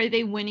 are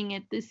they winning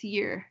it this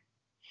year?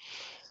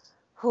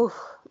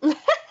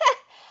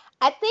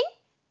 I think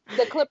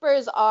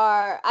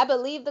I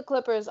believe the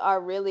Clippers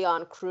are really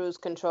on cruise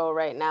control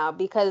right now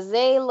because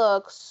they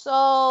look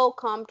so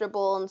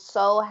comfortable and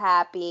so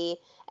happy.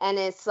 And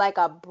it's like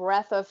a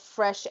breath of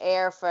fresh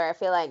air for, I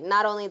feel like,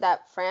 not only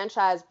that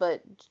franchise,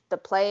 but the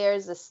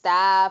players, the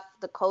staff,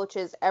 the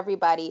coaches,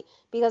 everybody,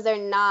 because they're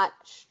not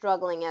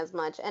struggling as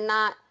much. And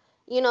not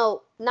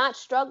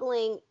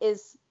struggling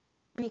is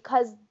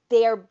because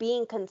they're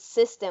being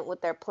consistent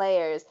with their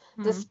players,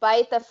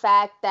 despite the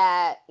fact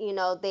that,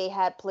 they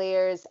had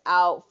players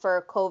out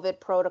for COVID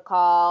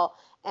protocol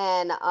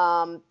and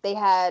they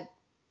had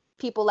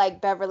people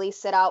like Beverly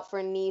sit out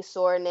for knee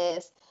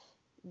soreness.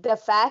 The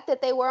fact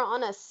that they were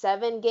on a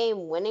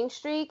 7-game winning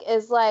streak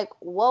is like,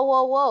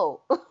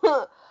 whoa.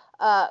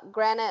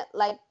 Granted,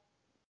 like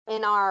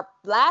in our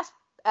last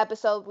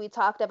episode, we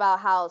talked about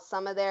how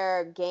some of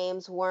their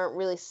games weren't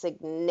really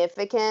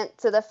significant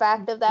to the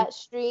fact of that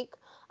streak.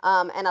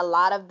 And a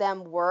lot of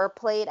them were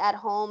played at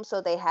home,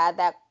 so they had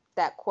that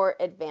court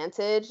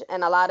advantage.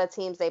 And a lot of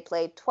teams, they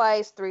played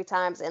twice, 3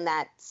 times in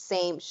that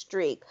same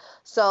streak.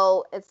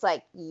 So it's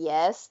like,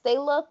 yes, they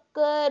look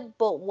good,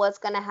 but what's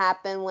gonna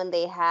happen when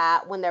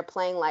they're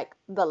playing like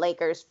the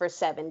Lakers for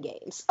 7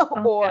 games?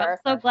 I'm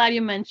so glad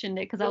you mentioned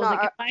it because I was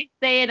like, if I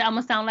say it, I'm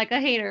gonna sound like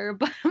a hater.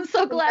 But I'm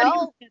so glad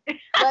you said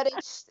it. But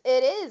it's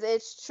true.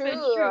 It's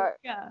true.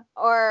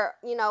 Or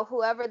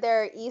whoever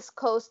their East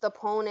Coast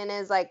opponent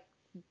is, like,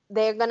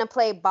 they're going to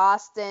play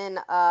Boston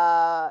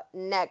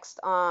next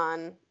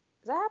on...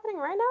 Is that happening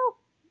right now?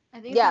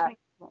 I think yeah.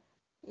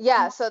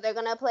 Yeah, so they're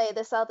going to play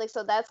the Celtics.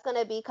 So that's going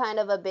to be kind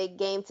of a big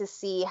game to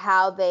see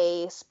how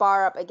they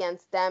spar up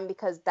against them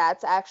because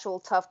that's actual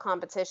tough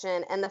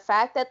competition. And the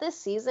fact that this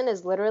season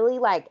is literally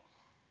like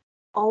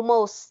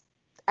almost,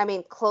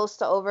 close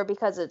to over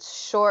because it's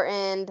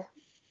shortened.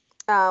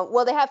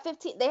 Well, they have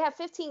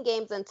 15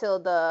 games until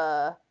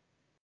the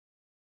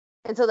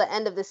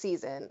end of the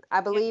season.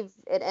 I believe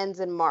it ends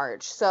in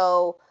March.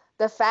 So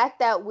the fact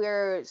that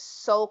we're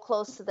so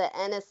close to the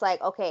end, it's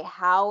like, okay,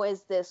 how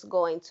is this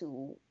going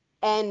to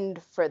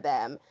end for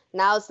them?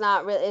 Now it's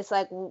not really, it's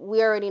like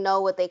we already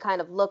know what they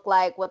kind of look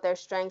like, what their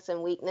strengths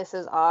and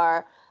weaknesses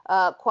are.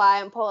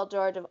 Kawhi and Paul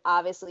George are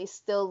obviously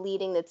still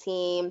leading the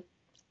team.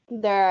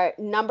 They're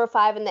number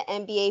 5 in the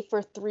NBA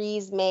for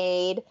threes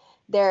made.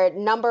 They're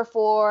number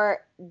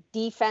 4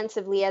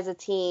 defensively as a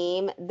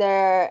team.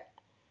 They're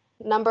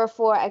number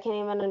 4, I can't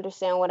even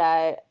understand what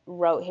I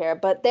wrote here,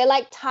 but they're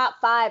like top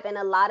 5 in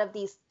a lot of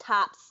these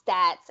top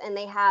stats, and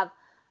they have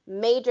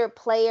major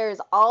players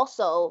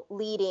also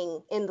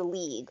leading in the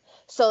league.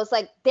 So it's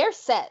like they're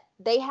set.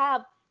 They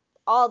have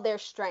all their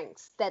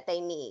strengths that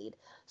they need.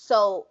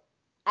 So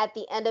at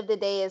the end of the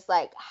day, it's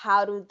like,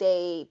 how do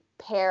they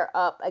pair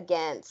up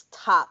against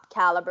top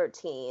caliber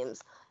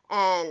teams?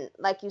 And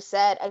like you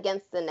said,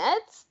 against the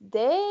Nets,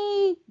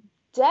 they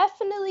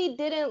definitely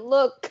didn't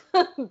look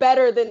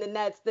better than the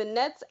Nets. The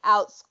Nets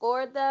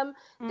outscored them,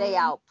 they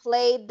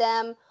outplayed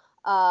them,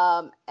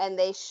 and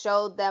they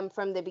showed them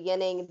from the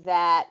beginning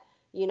that,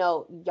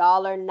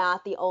 y'all are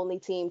not the only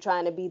team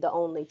trying to be the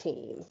only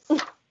team.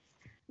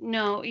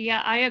 No,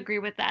 yeah, I agree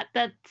with that.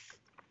 That's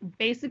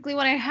basically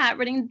what I had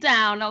written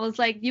down. I was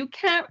like, you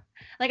can't,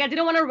 like, I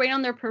didn't want to rain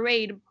on their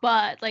parade,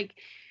 but like,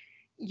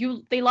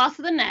 they lost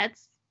to the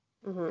Nets.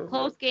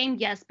 Close game,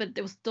 yes, but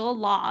there was still a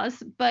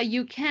loss. But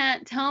you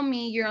can't tell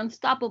me you're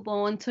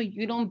unstoppable until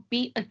you don't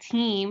beat a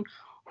team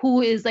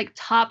who is like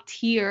top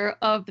tier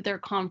of their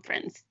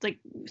conference. Like,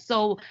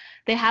 so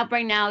they have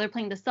right now, they're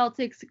playing the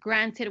Celtics,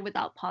 granted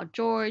without Paul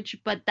George,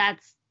 but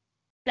that's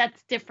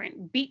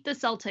different. Beat the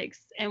Celtics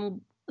and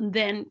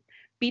then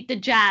beat the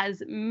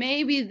Jazz.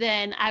 Maybe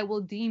then I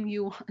will deem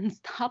you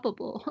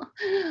unstoppable.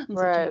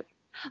 Right.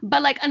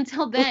 But like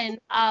until then,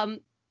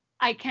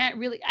 I can't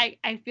really,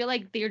 I feel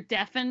like they're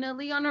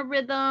definitely on a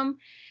rhythm.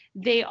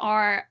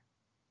 Their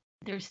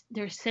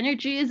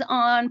synergy is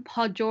on.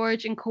 Paul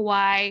George and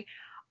Kawhi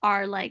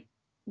are like,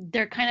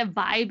 they're kind of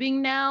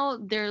vibing now.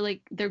 They're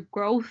like, their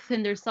growth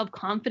and their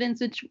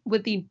self-confidence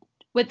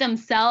with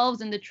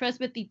themselves and the trust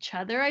with each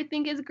other, I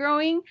think, is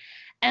growing.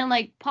 And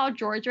like Paul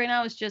George right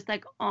now is just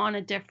like on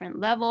a different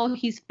level.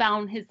 He's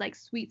found his like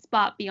sweet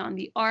spot beyond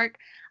the arc.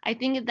 I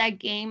think in that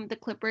game, the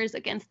Clippers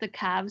against the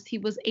Cavs, he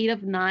was 8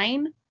 of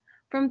 9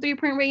 from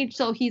 3-point range.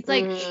 So he's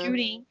like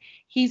shooting.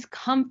 He's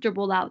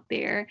comfortable out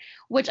there,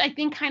 which I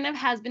think kind of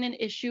has been an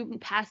issue in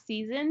past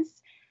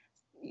seasons.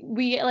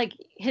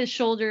 His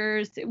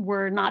shoulders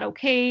were not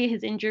okay.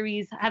 His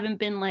injuries haven't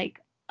been like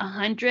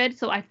 100.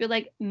 So I feel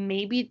like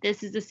maybe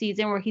this is the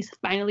season where he's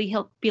finally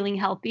feeling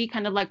healthy,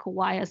 kind of like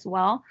Kawhi as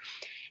well.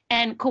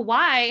 And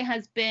Kawhi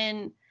has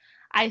been,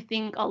 I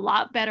think, a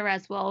lot better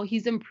as well.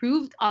 He's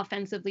improved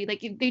offensively.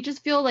 Like they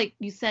just feel like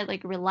you said,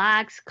 like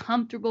relaxed,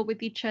 comfortable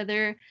with each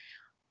other.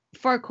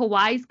 For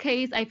Kawhi's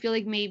case, I feel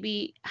like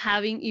maybe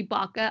having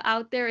Ibaka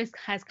out there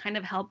has kind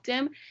of helped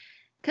him.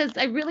 Because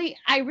I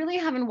really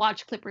haven't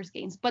watched Clippers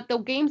games, but the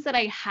games that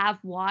I have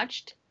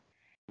watched,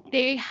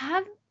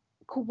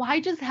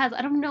 Kawhi just has,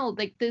 I don't know,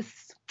 like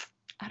this,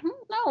 I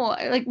don't know,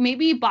 like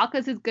maybe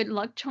Ibaka's his good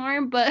luck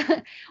charm,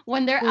 but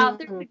when they're out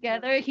there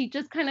together, he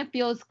just kind of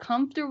feels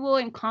comfortable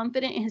and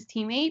confident in his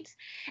teammates.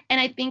 And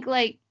I think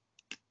like,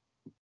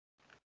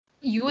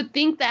 you would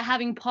think that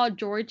having Paul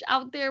George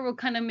out there will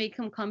kind of make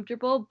him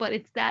comfortable, but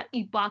it's that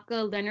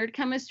Ibaka-Leonard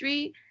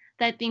chemistry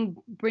that I think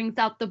brings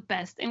out the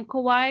best in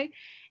Kawhi.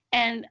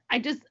 And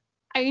I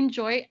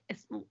enjoy,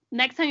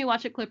 next time you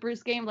watch a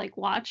Clippers game, like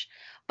watch,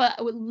 but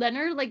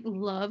Leonard like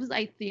loves,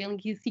 I feel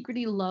like he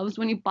secretly loves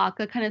when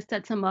Ibaka kind of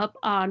sets him up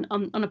on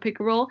a pick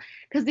and roll,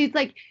 because he's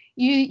like,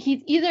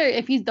 he's either,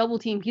 if he's double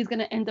teamed, he's going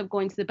to end up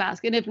going to the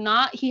basket. If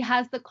not, he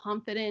has the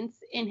confidence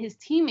in his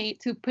teammate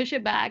to push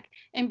it back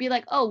and be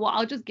like, oh, well,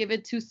 I'll just give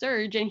it to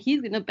Serge and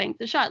he's going to bank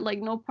the shot, like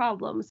no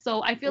problem.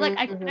 So I feel like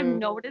I kind of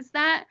noticed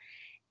that,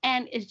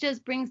 and it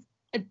just brings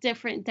a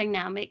different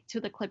dynamic to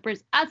the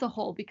Clippers as a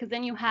whole, because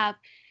then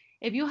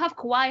if you have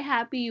Kawhi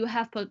happy, you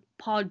have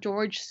Paul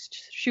George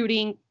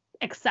shooting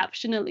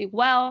exceptionally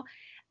well,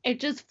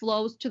 it just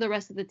flows to the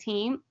rest of the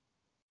team.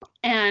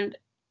 And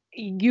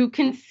you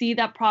can see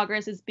that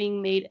progress is being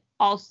made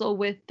also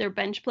with their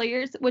bench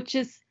players, which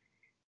is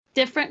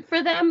different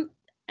for them.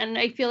 And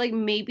I feel like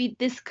maybe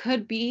this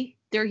could be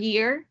their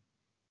year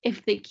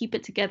if they keep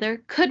it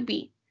together. Could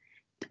be.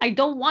 I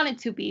don't want it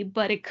to be,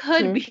 but it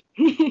could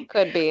be.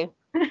 Could be.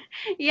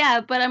 Yeah,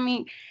 but I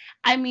mean,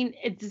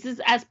 this is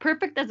as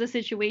perfect as a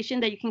situation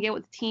that you can get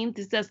with the team.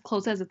 This is as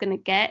close as it's going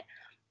to get.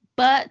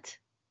 But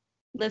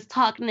let's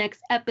talk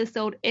next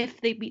episode.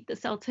 If they beat the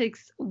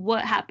Celtics,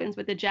 what happens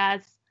with the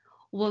Jazz?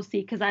 We'll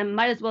see, because I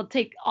might as well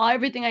take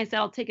everything I said.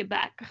 I'll take it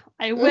back.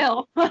 I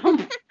will.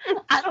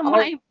 I don't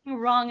mind being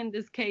wrong in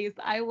this case.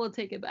 I will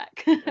take it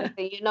back.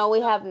 We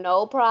have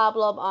no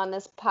problem on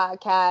this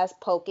podcast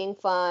poking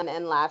fun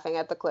and laughing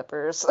at the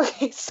Clippers.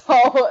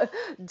 So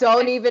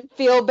don't even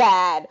feel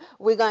bad.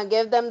 We're going to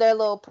give them their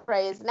little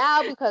praise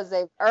now because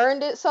they've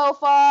earned it so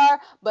far,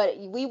 but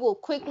we will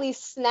quickly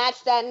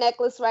snatch that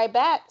necklace right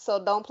back.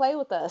 So don't play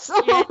with us.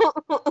 Yeah.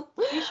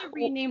 We should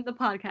rename the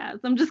podcast.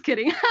 I'm just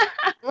kidding.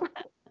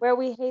 Where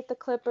we hate the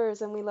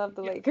Clippers and we love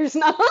the Lakers.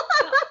 No.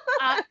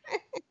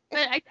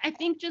 But I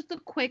think just a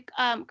quick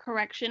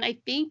correction. I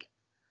think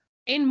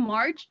in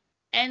March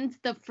ends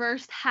the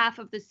first half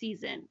of the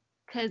season,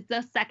 because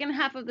the second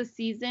half of the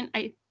season,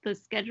 the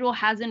schedule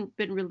hasn't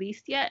been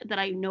released yet that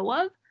I know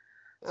of.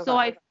 Okay. So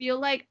I feel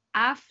like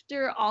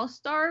after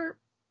All-Star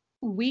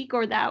week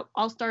or that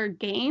All-Star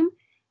game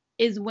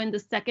is when the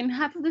second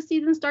half of the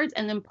season starts,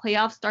 and then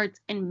playoff starts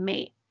in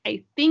May.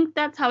 I think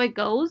that's how it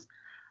goes.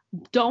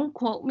 Don't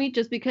quote me,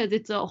 just because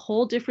it's a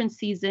whole different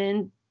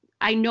season.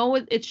 I know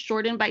it's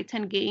shortened by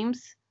 10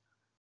 games.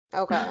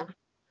 Okay.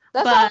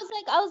 That's why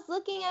I was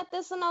looking at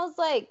this and I was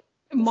like,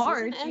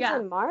 March, yeah.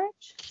 In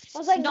March? I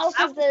was like, no,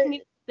 because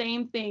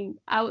same thing.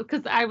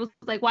 Because I was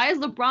like, why is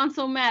LeBron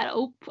so mad?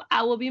 Oh,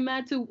 I will be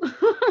mad too,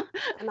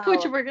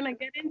 which No, we're gonna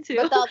get into.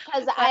 but though,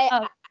 because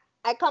But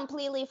I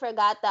completely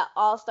forgot that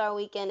All Star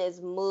Weekend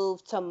is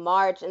moved to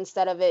March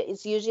instead of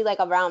it's usually like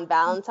around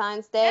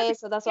Valentine's yeah, Day.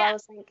 So that's why I yeah,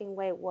 was thinking,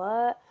 wait,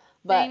 what?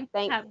 But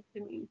same happened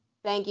to me.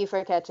 thank you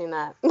for catching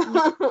that.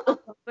 No,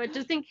 but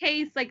just in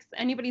case like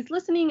anybody's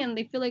listening and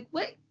they feel like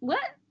what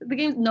the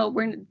game, no,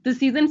 the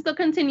season still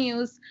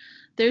continues.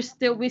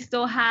 We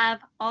still have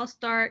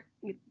All-Star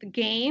the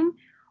game.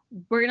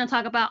 We're gonna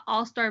talk about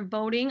All-Star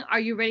voting. Are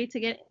you ready to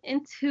get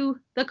into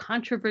the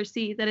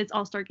controversy that is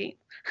All-Star game?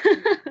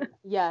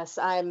 Yes,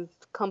 I'm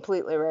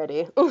completely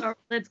ready. All right,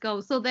 let's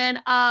go. So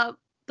then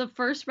the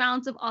first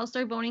rounds of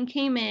All-Star voting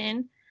came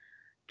in.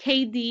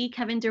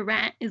 Kevin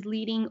Durant is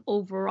leading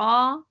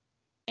overall,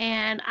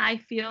 and I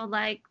feel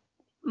like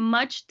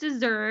much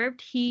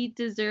deserved. He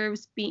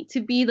deserves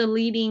to be the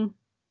leading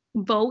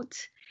vote.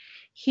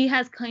 He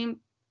has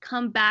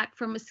come back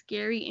from a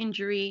scary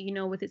injury,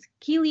 with his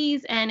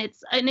Achilles, and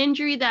it's an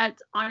injury that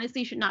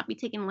honestly should not be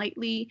taken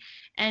lightly.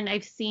 And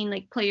I've seen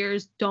like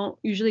players don't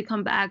usually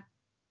come back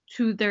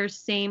to their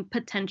same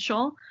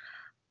potential.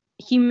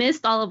 He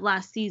missed all of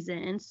last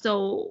season,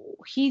 so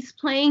he's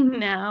playing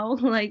now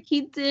like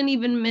he didn't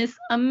even miss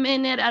a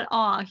minute at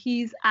all.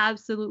 He's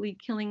absolutely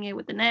killing it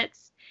with the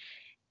Nets.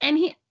 And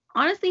he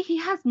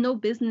has no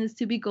business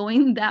to be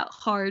going that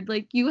hard.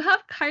 Like, you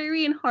have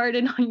Kyrie and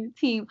Harden on your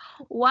team.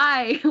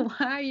 Why? Why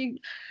are you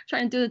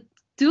trying to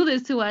do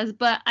this to us?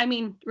 But I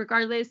mean,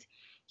 regardless,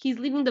 he's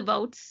leading the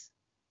votes,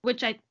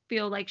 which I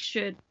feel like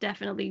should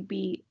definitely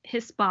be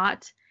his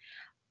spot.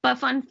 But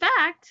fun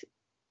fact,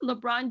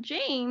 LeBron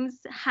James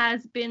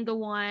has been the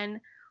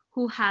one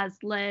who has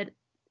led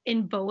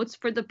in votes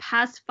for the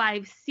past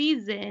 5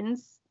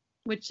 seasons,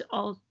 which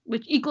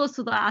equals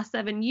to the last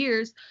 7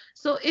 years.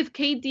 So if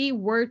KD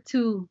were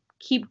to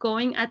keep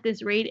going at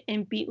this rate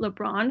and beat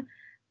LeBron,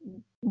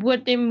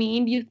 would it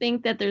mean you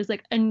think that there's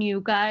like a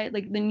new guy,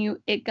 like the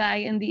new it guy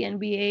in the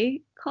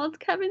NBA called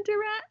Kevin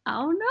Durant? I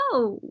don't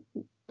know.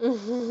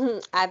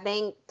 I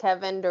think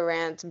Kevin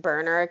Durant's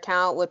burner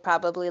account would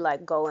probably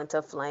like go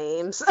into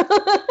flames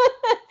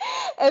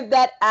if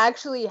that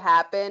actually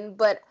happened.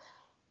 But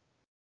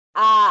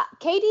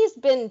KD's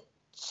been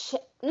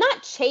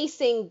not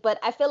chasing, but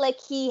I feel like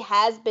he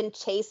has been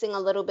chasing a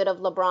little bit of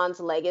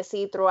LeBron's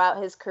legacy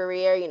throughout his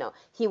career.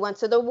 He went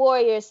to the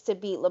Warriors to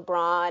beat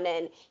LeBron,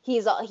 and he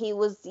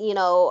was,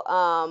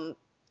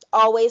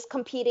 always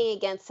competing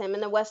against him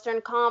in the Western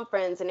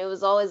Conference, and it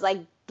was always like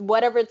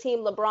whatever team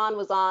LeBron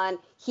was on,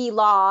 he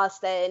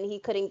lost and he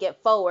couldn't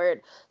get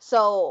forward.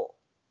 So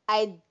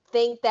I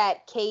think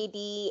that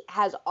KD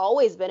has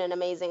always been an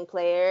amazing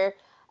player.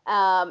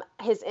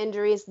 His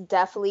injuries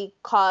definitely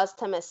caused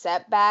him a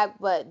setback,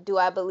 but do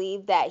I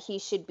believe that he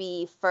should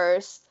be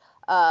first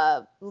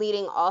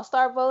leading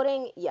All-Star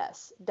voting?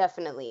 Yes,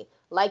 definitely.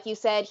 Like you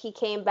said, he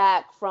came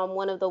back from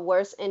one of the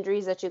worst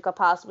injuries that you could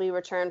possibly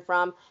return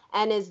from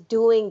and is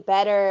doing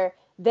better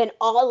than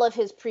all of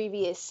his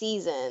previous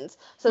seasons.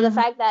 So the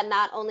fact that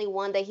not only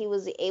one, that he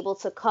was able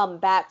to come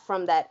back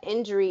from that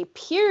injury,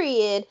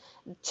 period,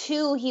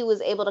 two, he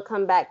was able to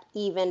come back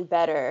even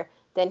better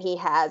than he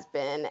has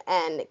been.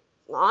 And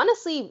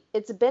honestly,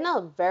 it's been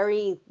a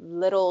very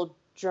little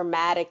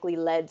dramatically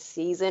led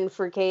season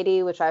for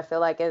KD, which I feel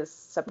like is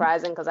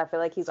surprising because I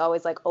feel like he's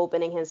always like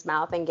opening his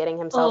mouth and getting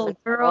himself in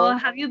girl, trouble.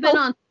 have you been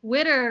on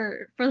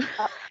Twitter for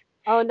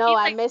Oh no, he's,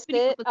 I like, missed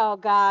opening it. up Oh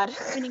God.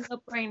 opening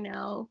up right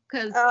now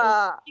because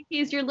Uh, in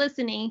case you're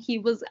listening, he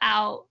was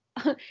out.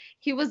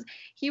 he was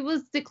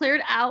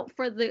declared out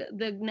for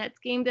the Nets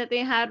game that they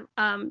had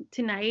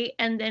tonight,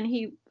 and then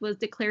he was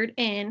declared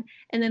in,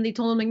 and then they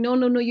told him like no,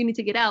 you need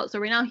to get out. So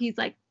right now he's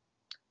like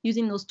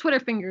using those Twitter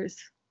fingers.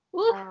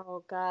 Ooh.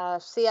 oh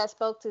gosh. See, I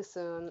spoke too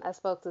soon.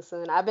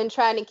 I've been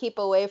trying to keep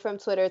away from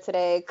Twitter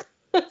today.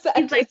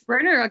 He's like,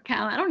 burner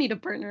account. I don't need a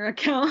burner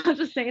account. I'm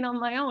just saying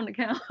on my own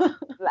account.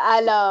 I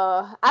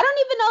know. I don't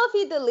even know if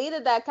he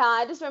deleted that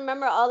account. I just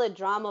remember all the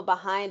drama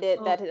behind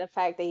it, that the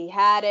fact that he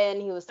had it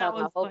and he was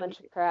talking a whole bunch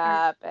of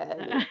crap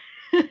and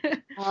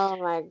oh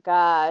my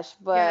gosh.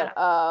 But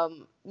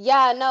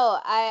yeah, no,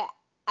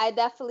 I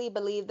definitely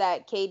believe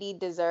that KD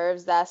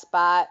deserves that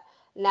spot.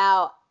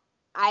 Now,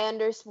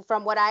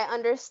 from what I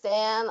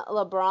understand,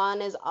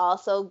 LeBron is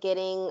also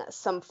getting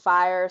some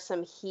fire,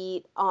 some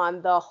heat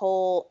on the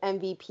whole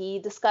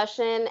MVP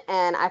discussion,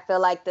 and I feel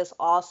like this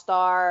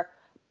All-Star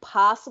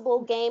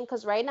possible game,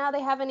 because right now they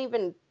haven't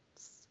even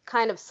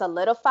kind of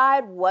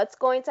solidified what's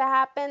going to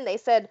happen. They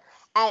said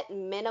at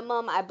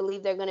minimum, I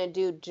believe they're going to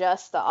do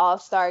just the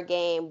All-Star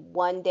game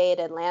one day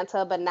at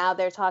Atlanta, but now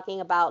they're talking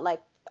about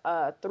like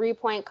a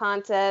 3-point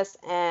contest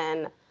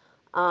and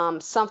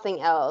something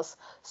else.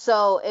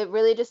 So it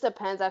really just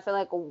depends, I feel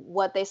like,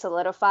 what they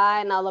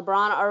solidify. Now,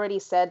 LeBron already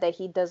said that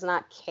he does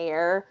not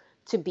care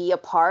to be a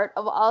part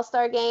of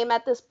All-Star game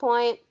at this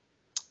point.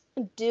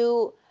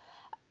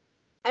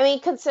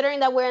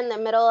 Considering that we're in the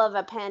middle of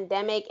a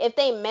pandemic, if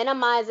they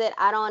minimize it,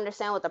 I don't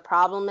understand what the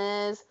problem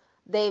is.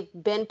 They've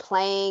been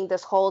playing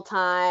this whole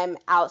time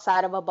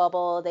outside of a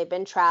bubble. They've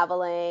been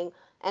traveling.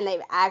 and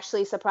they've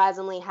actually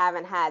surprisingly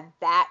haven't had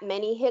that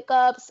many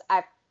hiccups.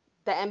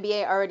 The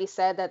NBA already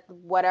said that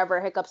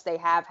whatever hiccups they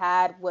have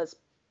had was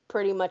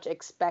pretty much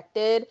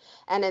expected,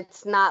 and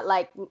it's not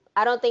like,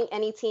 I don't think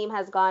any team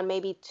has gone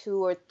maybe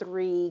 2 or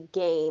 3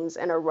 games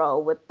in a row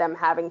with them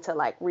having to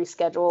like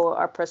reschedule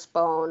or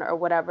postpone or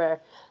whatever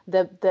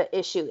the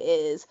issue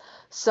is.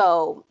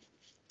 So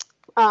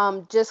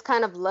just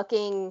kind of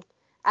looking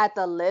at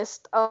the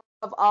list of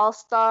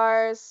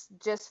all-stars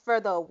just for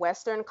the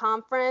Western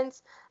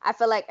Conference, I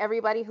feel like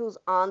everybody who's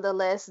on the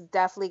list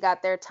definitely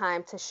got their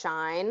time to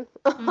shine.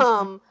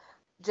 Mm-hmm.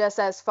 Just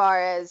as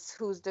far as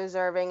who's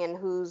deserving and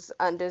who's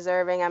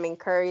undeserving. I mean,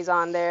 Curry's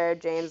on there,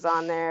 James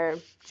on there,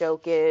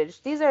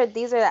 Jokic. These are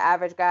the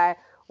average guy.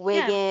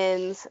 Yeah.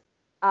 Wiggins.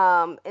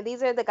 And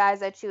these are the guys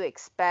that you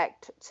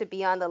expect to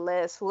be on the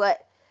list.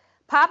 What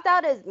popped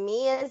out as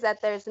me is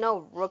that there's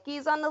no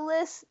rookies on the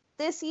list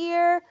this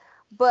year,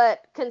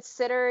 but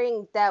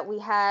considering that we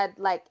had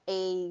like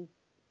a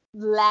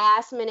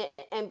last minute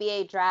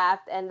NBA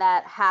draft and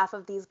that half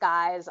of these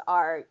guys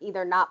are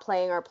either not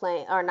playing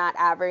or not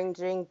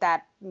averaging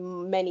that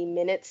many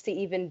minutes to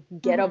even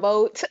get a Mm-hmm.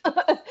 vote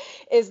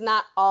is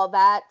not all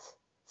that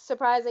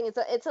surprising.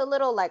 It's a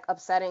little like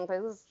upsetting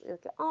because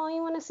oh,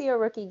 you want to see a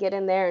rookie get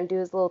in there and do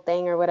his little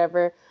thing or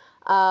whatever.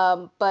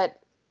 But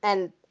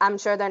and I'm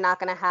sure they're not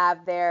going to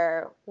have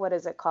their, what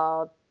is it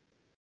called,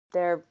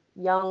 their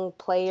young Rising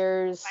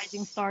players.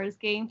 Stars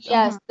game. Mm-hmm.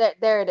 Yes,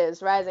 there it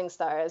is, Rising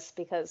Stars,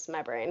 because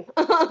my brain.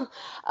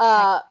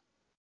 uh,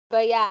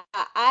 but yeah,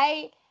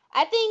 I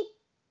think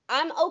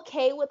I'm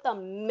okay with a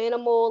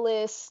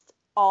minimalist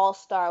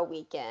All-Star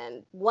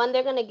weekend. One,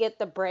 they're gonna get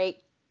the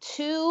break.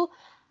 Two,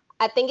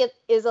 I think it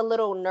is a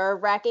little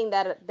nerve-wracking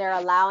that they're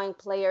allowing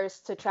players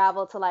to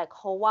travel to like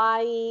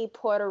Hawaii,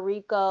 Puerto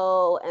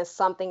Rico, and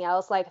something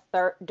else like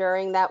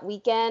during that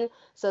weekend,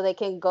 so they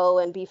can go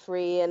and be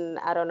free and,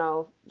 I don't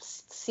know,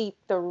 seek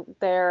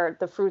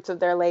the fruits of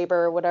their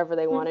labor, or whatever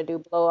they want to do,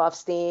 blow off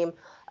steam.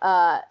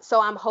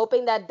 So I'm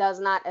hoping that does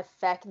not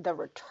affect the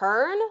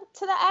return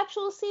to the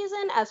actual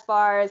season, as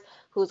far as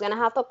who's going to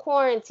have to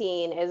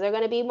quarantine, is there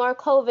going to be more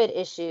COVID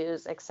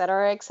issues, et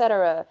cetera, et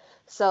cetera.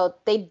 So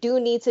the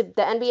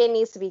NBA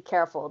needs to be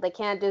careful. They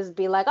can't just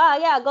be like, oh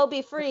yeah, go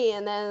be free,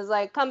 and then it's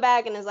like come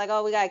back and it's like,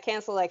 oh, we gotta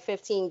cancel like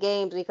 15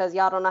 games because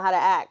y'all don't know how to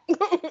act.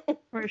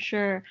 For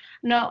sure.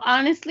 No,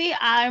 honestly,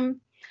 I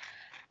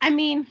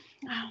mean,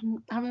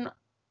 I'm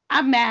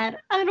I'm mad.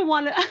 I don't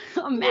want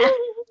to. I'm mad.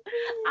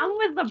 I'm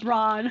with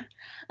LeBron.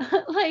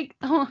 Like,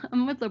 oh,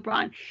 I'm with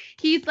LeBron.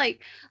 He's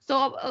like,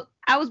 so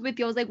I was with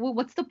you. I was like, well,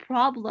 what's the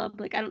problem?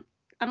 Like, I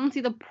don't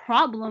see the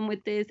problem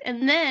with this.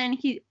 And then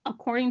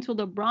according to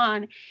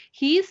LeBron,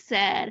 he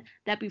said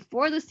that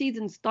before the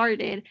season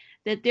started,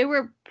 that they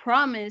were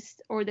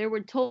promised or they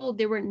were told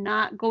they were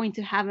not going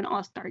to have an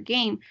All-Star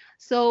game.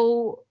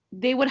 So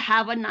they would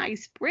have a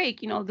nice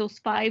break,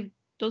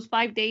 those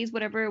 5 days,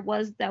 whatever it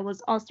was, that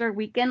was All-Star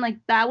weekend, like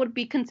that would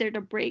be considered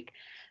a break.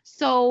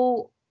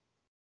 So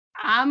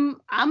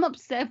I'm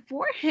upset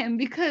for him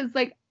because,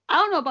 like, I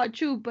don't know about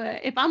you,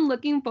 but if I'm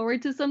looking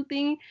forward to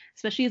something,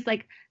 especially it's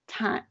like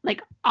time,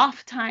 like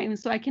off time,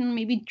 so I can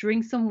maybe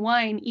drink some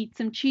wine, eat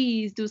some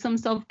cheese, do some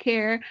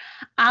self-care,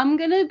 I'm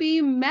gonna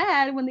be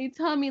mad when they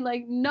tell me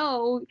like,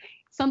 no,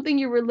 something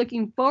you were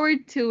looking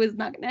forward to is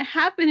not gonna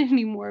happen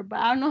anymore. But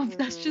I don't know if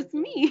that's just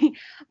Mhm. me.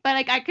 But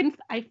like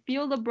I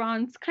feel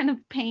LeBron's kind of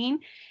pain.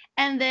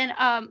 And then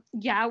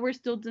yeah, we're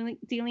still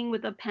dealing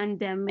with a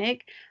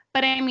pandemic.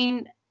 But I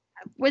mean,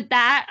 with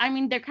that, I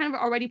mean, they're kind of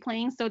already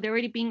playing, so they're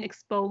already being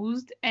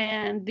exposed,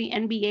 and the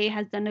NBA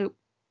has done a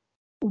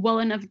well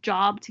enough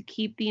job to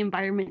keep the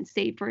environment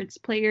safe for its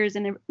players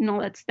and all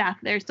that staff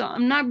there. So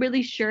I'm not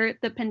really sure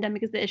the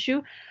pandemic is the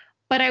issue,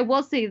 but I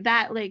will say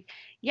that, like,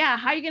 yeah,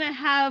 how are you gonna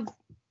have,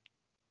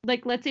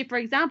 like, let's say for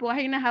example, how are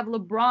you gonna have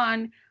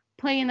LeBron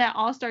play in that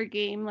All-Star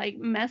game, like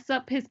mess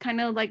up his kind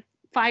of like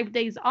 5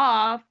 days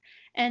off,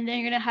 and then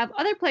you're gonna have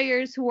other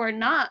players who are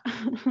not,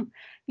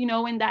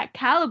 in that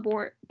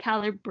caliber,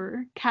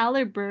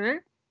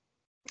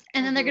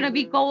 and then they're gonna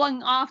be Mhm.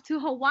 going off to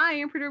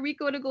Hawaii and Puerto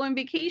Rico to go on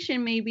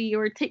vacation maybe,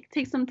 or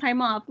take some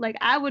time off. Like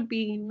I would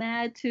be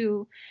mad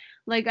too.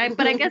 But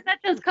I guess that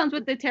just comes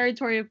with the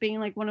territory of being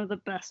like one of the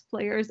best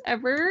players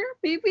ever,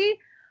 maybe.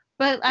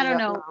 But I don't Yep.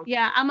 know. No.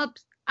 Yeah,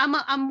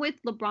 I'm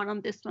with LeBron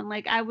on this one.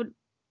 Like I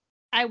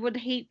would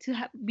hate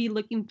to be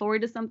looking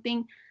forward to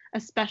something,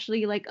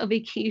 especially like a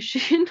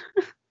vacation,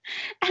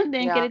 and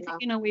then get Yeah. it No.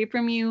 taken away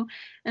from you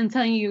and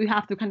telling you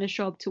have to kind of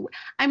show up to work.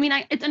 I mean,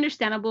 it's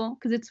understandable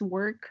because it's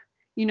work.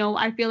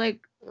 I feel like,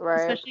 Right.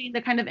 especially in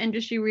the kind of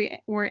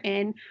industry we're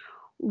in,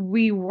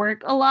 we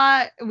work a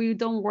lot. We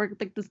don't work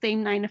like the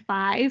same 9 to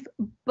 5,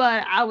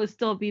 but I would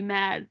still be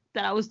mad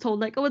that I was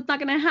told like, oh, it's not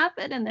gonna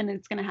happen, and then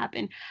it's gonna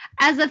happen.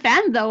 As a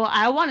fan, though,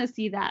 I want to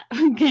see that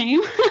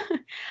game.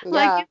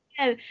 Like you Yeah.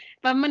 said,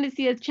 if I'm gonna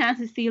see a chance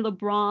to see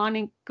LeBron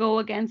and go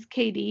against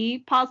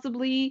KD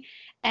possibly,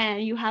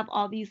 and you have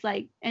all these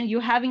and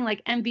you're having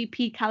like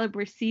MVP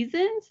caliber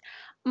seasons,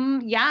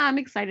 yeah, I'm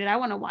excited. I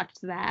want to watch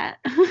that.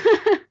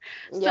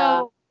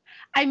 Yeah. So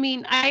I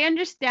mean, I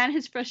understand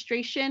his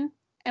frustration.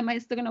 Am I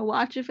still gonna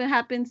watch if it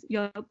happens?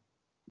 Yup.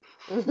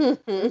 I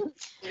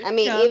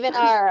mean, Yup. even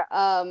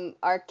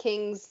our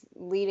Kings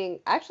leading,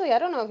 actually, I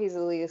don't know if he's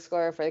the leading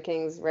scorer for the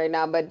Kings right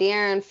now, but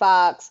De'Aaron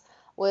Fox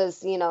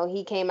was,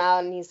 he came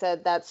out and he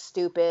said that's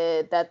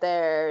stupid that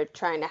they're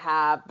trying to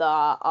have the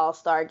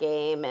All-Star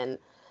game, and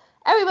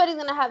everybody's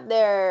gonna have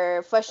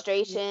their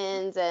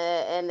frustrations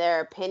and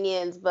their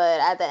opinions, but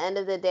at the end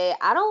of the day,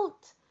 I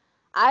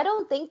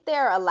don't think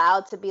they're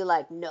allowed to be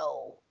like,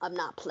 no, I'm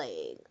not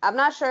playing. I'm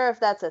not sure if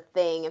that's a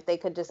thing, if they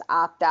could just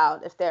opt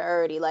out if they're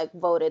already like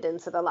voted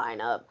into the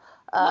lineup.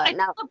 Well, I think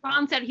Now,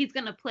 LeBron said he's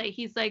gonna play.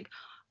 He's like,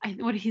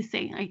 what did he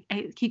say?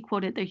 He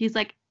quoted there. He's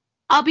like,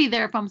 I'll be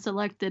there if I'm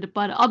selected,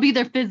 but I'll be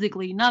there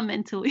physically, not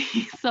mentally.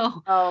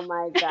 So, oh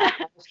my gosh,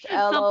 so maybe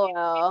we LOL.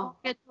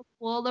 won't get the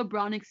full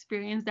LeBron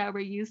experience that we're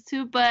used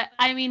to. But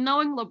I mean,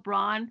 knowing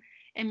LeBron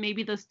and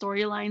maybe the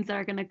storylines that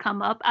are gonna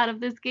come up out of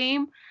this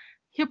game,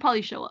 he'll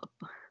probably show up.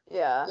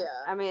 Yeah,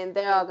 I mean,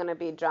 they're all gonna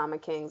be drama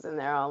kings in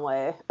their own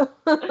way.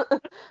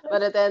 But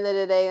at the end of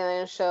the day, they're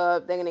gonna show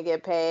up, they're gonna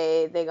get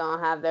paid, they're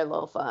gonna have their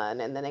little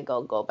fun, and then they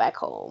go back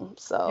home. Yep.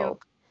 So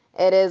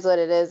it is what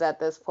it is at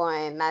this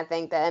point. And I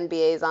think the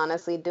NBA is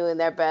honestly doing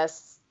their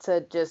best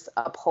to just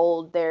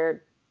uphold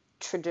their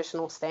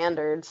traditional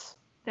standards.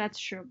 That's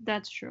true.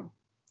 That's true.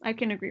 I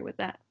can agree with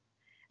that.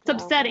 It's Yeah.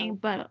 upsetting,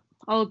 but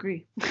I'll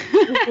agree.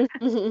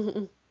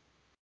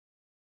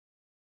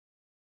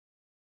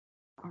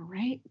 All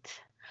right.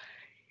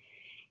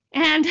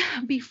 And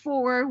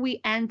before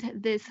we end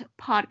this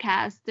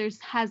podcast,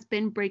 has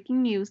been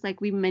breaking news,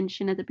 like we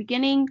mentioned at the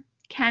beginning.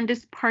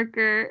 Candace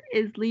Parker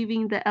is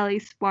leaving the LA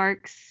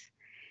Sparks.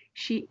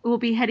 She will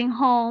be heading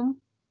home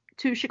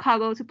to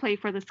Chicago to play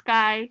for the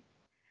Sky.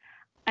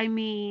 I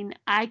mean,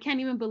 I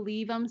can't even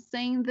believe I'm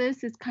saying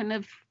this. It's kind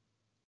of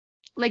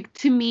like,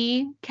 to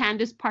me,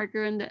 Candace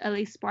Parker and the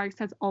LA Sparks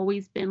has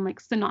always been like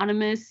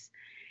synonymous.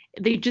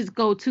 They just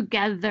go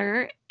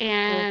together,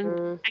 and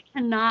Mhm. I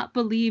cannot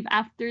believe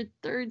after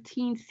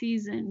 13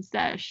 seasons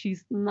that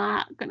she's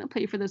not gonna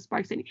play for the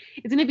Sparks. And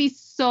it's gonna be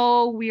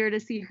so weird to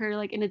see her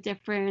like in a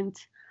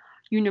different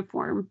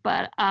uniform.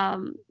 But I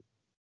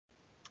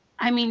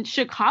mean,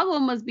 Chicago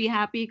must be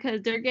happy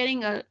because they're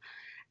getting a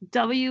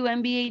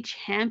WNBA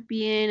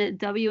champion, a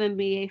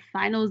WNBA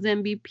Finals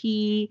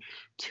MVP,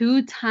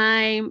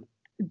 two-time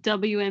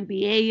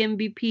WNBA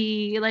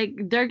MVP. Like,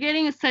 they're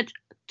getting such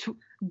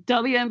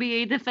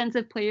WNBA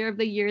Defensive Player of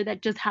the Year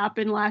that just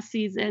happened last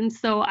season.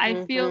 So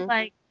I feel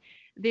like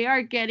they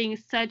are getting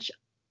such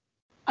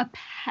a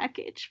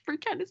package for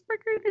Candace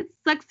Parker. It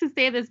sucks to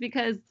say this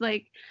because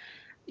like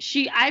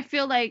I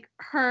feel like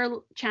her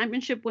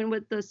championship win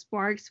with the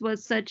Sparks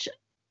was such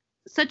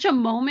a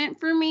moment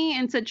for me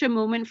and such a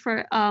moment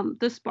for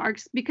the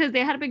Sparks because they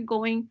had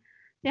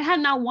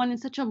not won in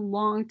such a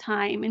long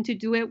time, and to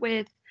do it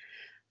with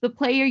the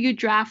player you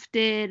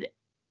drafted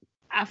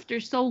after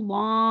so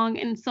long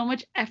and so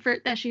much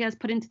effort that she has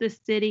put into the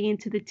city,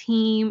 into the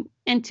team,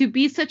 and to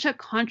be such a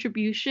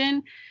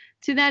contribution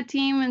to that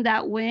team and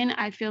that win,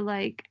 I feel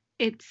like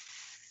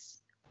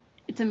it's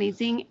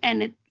amazing.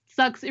 And it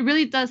sucks. It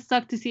really does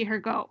suck to see her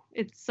go.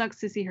 It sucks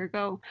to see her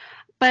go,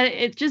 but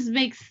it just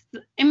makes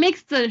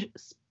the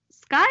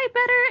Sky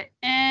better.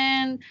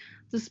 And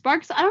the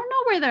Sparks, I don't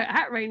know where they're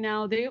at right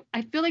now.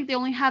 I feel like they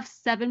only have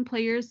 7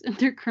 players in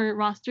their current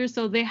roster,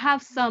 so they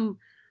got some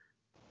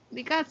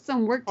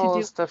work to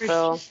Holes do. to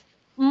fill.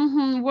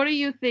 What do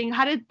you think?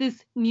 How did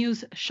this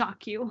news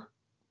shock you?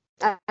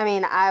 I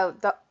mean,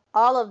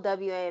 all of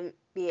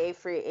WNBA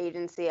free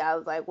agency, I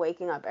was like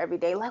waking up every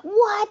day like,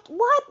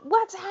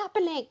 what's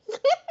happening?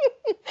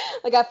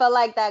 Like, I felt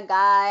like that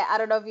guy. I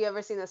don't know if you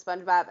ever seen the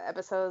SpongeBob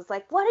episodes.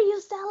 Like, what are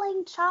you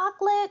selling?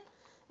 Chocolate?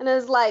 And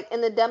it's like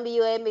in the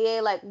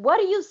WNBA, like, what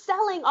are you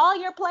selling? All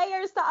your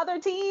players to other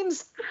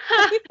teams?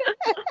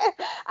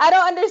 I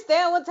don't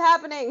understand what's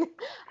happening.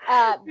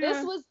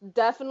 This was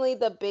definitely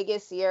the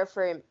biggest year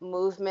for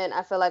movement,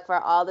 I feel like, for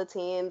all the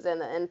teams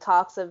and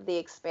talks of the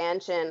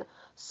expansion.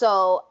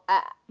 So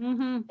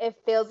it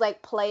feels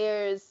like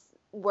players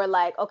were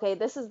like, okay,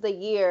 this is the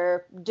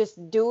year,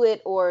 just do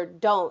it or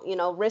don't,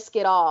 risk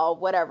it all,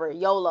 whatever,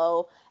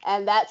 YOLO.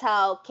 And that's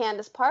how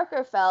Candace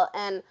Parker felt.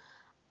 And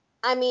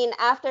I mean,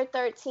 after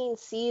 13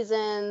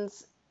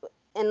 seasons,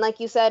 and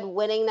like you said,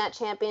 winning that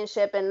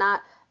championship and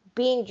not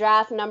being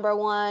draft number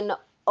 1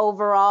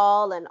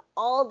 overall and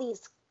all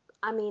these,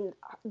 I mean,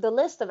 the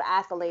list of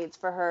accolades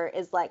for her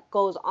is like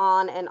goes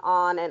on and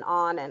on and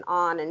on and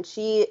on. And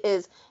she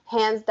is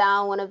hands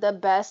down one of the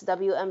best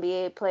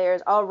WNBA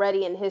players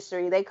already in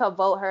history. They could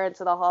vote her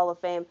into the Hall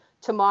of Fame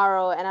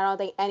tomorrow, and I don't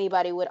think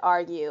anybody would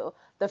argue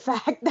the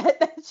fact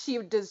that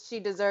she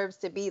deserves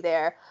to be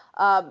there.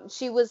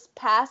 She was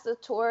passed the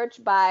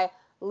torch by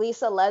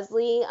Lisa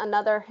Leslie,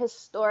 another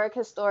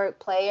historic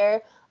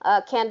player.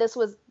 Candace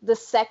was the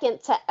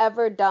second to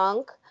ever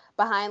dunk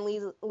behind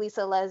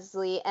Lisa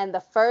Leslie and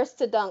the first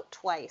to dunk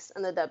twice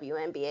in the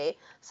WNBA.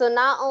 So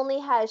not only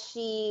has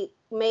she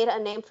made a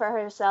name for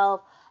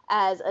herself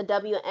as a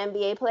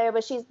WNBA player,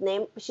 but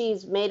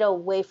she's made a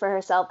way for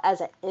herself as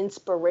an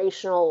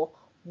inspirational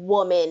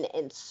woman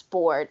in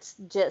sports,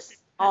 just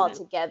all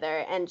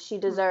together. And she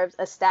deserves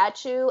a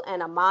statue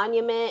and a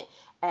monument,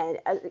 and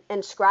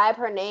inscribe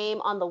her name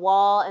on the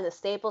wall in the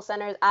Staples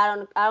Centers.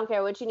 I don't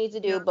care what you need to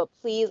do, but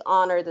please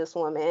honor this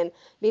woman,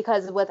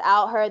 because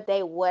without her,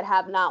 they would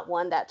have not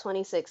won that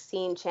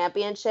 2016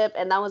 championship,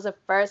 and that was the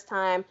first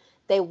time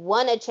they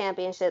won a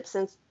championship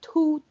since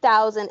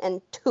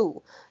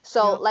 2002.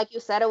 So, like you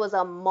said, it was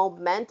a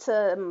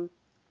momentum.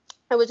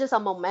 It was just a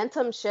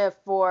momentum shift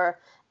for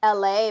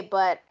LA,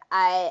 but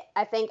I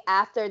think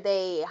after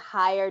they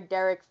hired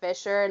Derek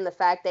Fisher, and the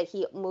fact that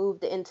he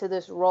moved into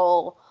this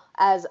role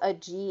as a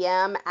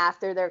GM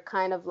after their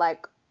kind of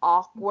like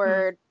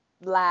awkward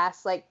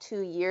last like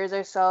 2 years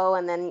or so,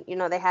 and then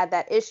they had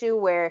that issue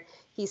where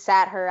he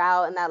sat her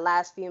out in that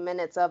last few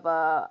minutes of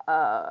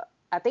I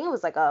think it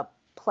was like a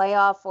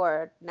playoff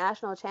or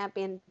national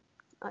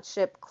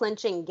championship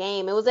clinching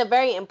game. It was a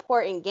very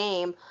important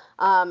game,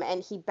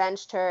 and he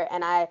benched her,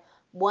 and I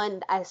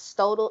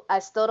still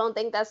don't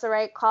think that's the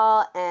right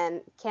call. And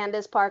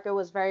Candace Parker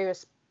was very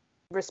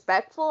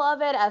respectful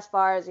of it, as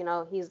far as,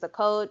 he's the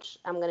coach,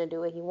 I'm going to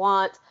do what he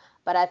wants.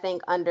 But I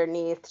think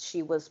underneath,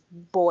 she was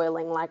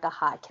boiling like a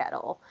hot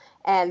kettle.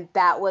 And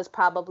that was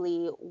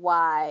probably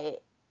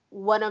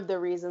one of the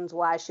reasons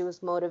why she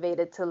was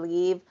motivated to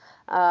leave.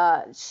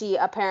 She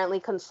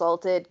apparently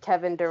consulted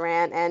Kevin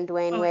Durant and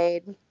Dwayne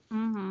Wade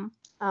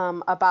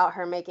about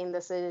her making the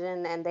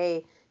decision, and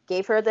they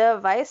gave her the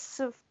advice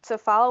to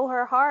follow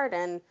her heart.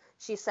 And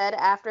she said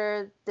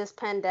after this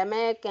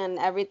pandemic and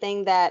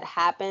everything that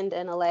happened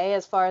in LA,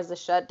 as far as the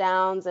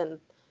shutdowns and,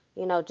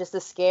 just the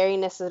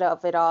scariness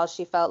of it all,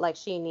 she felt like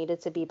she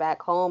needed to be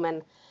back home.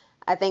 And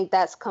I think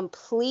that's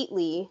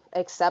completely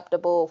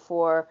acceptable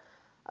for,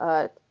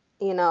 a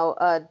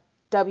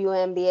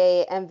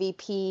WNBA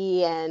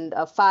MVP and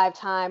a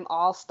 5-time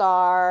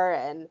All-Star,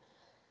 and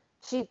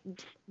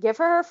give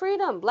her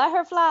freedom, let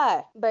her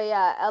fly. But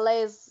yeah,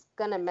 LA's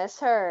gonna miss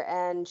her,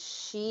 and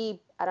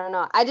I don't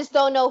know. I just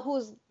don't know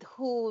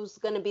who's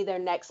gonna be their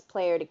next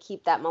player to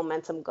keep that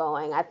momentum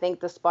going. I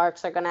think the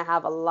Sparks are gonna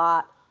have a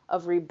lot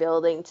of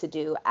rebuilding to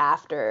do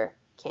after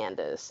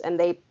Candace, and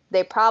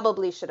they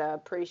probably should have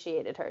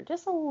appreciated her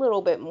just a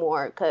little bit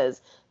more,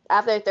 because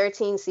after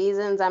 13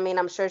 seasons, I mean,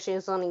 I'm sure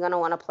she's only gonna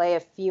want to play a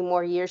few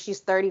more years. She's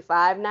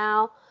 35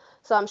 now.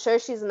 So I'm sure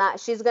she's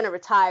going to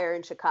retire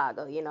in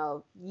Chicago.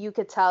 You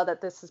could tell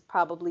that this is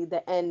probably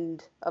the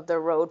end of the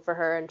road for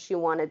her, and she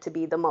wanted to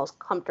be the most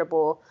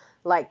comfortable,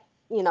 like,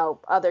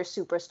 other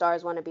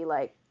superstars want to be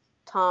like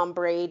Tom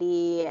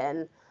Brady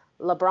and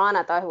LeBron.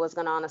 I thought he was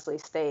going to honestly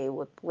stay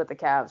with the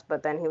Cavs,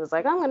 but then he was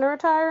like, I'm going to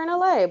retire in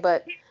LA.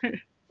 But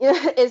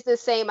it's the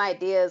same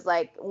idea as,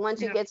 like,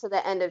 once you get to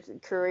the end of your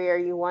career,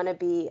 you want to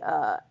be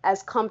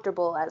as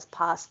comfortable as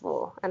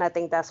possible. And I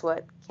think that's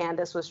what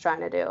Candace was trying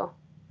to do.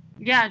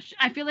 Yeah,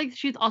 I feel like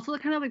she's also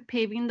kind of like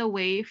paving the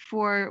way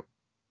for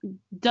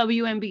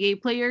WNBA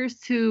players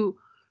to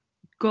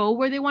go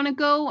where they want to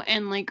go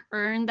and like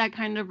earn that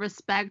kind of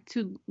respect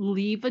to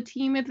leave a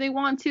team if they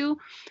want to.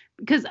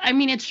 Because I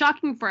mean, it's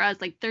shocking for us,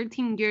 like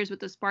 13 years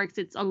with the Sparks,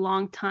 it's a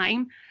long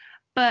time.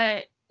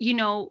 But,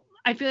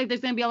 I feel like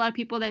there's going to be a lot of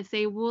people that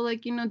say, well,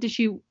 like, did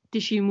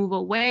she move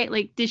away?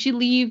 Like, did she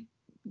leave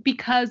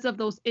because of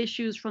those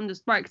issues from the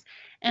Sparks?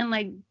 And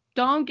like,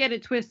 don't get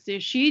it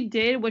twisted. She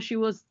did what she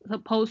was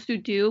supposed to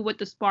do with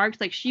the Sparks.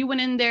 Like, she went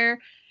in there,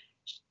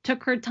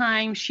 took her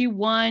time, she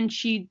won,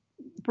 she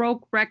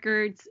broke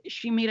records,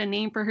 she made a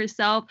name for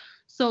herself.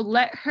 So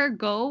let her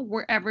go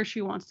wherever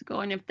she wants to go.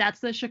 And if that's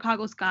the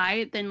Chicago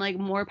Sky, then like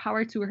more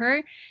power to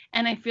her.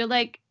 And I feel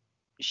like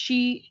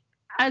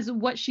as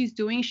what she's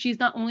doing, she's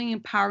not only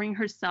empowering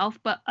herself,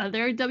 but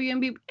other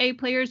WNBA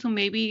players who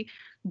maybe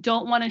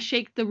don't want to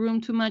shake the room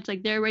too much.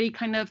 Like, they're already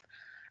kind of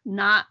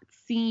not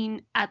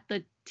seen at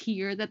the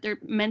tier that they're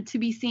meant to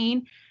be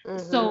seen.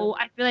 So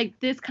I feel like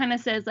this kind of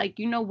says, like,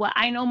 you know what,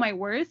 I know my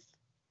worth,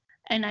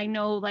 and I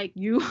know, like,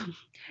 you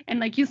and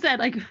like you said,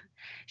 like,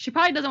 she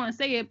probably doesn't want to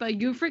say it,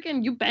 but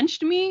you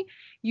benched me.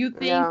 You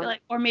think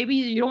like, or maybe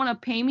you don't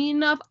want to pay me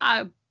enough.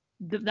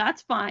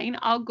 That's fine.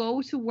 I'll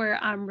go to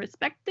where I'm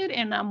respected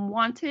and I'm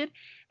wanted.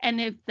 And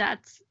if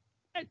that's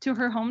to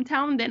her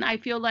hometown, then I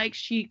feel like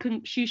she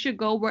should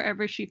go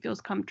wherever she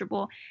feels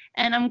comfortable.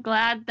 And I'm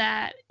glad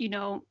that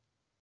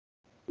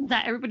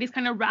that everybody's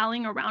kind of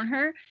rallying around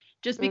her,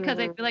 just because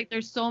I feel like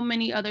there's so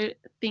many other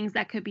things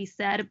that could be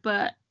said,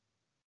 but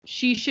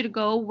she should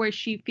go where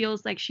she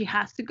feels like she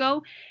has to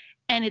go,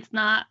 and it's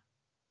not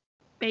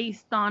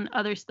based on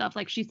other stuff.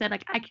 Like she said,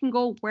 like, I can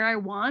go where I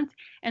want,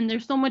 and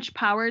there's so much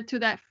power to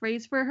that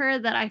phrase for her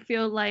that I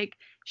feel like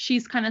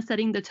she's kind of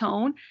setting the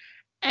tone.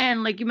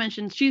 And like you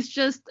mentioned, she's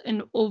just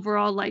an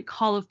overall like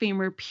Hall of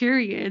Famer,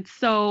 period.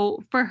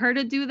 So for her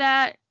to do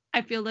that,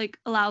 I feel like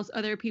allows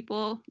other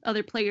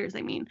players,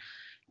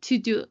 to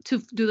do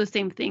the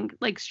same thing.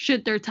 Like,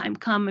 should their time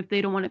come, if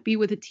they don't want to be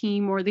with a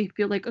team, or they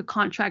feel like a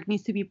contract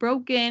needs to be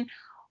broken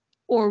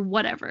or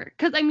whatever.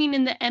 Because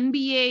in the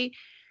NBA,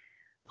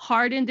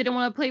 Harden didn't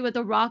want to play with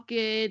the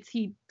Rockets.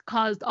 He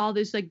caused all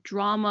this like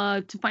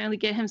drama to finally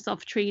get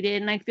himself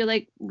traded, and I feel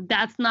like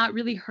that's not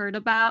really heard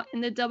about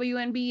in the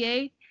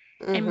WNBA.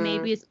 And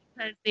maybe it's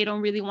because they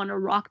don't really want to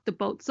rock the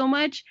boat so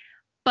much.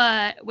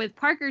 But with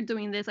Parker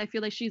doing this, I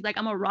feel like she's like,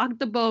 I'm gonna rock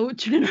the boat,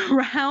 turn it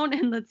around,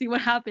 and let's see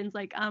what happens.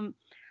 Like I'm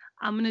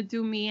gonna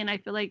do me, and I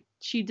feel like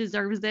she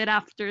deserves it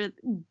after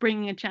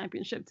bringing a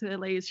championship to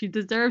LA. She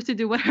deserves to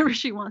do whatever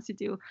she wants to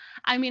do.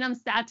 I mean, I'm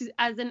sad to,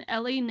 as an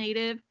LA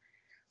native,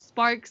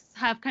 Sparks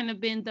have kind of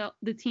been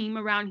the team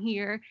around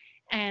here,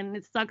 and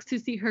it sucks to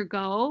see her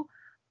go.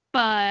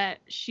 But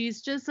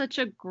she's just such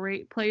a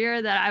great player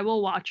that I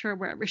will watch her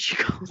wherever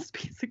she goes,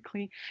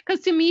 basically.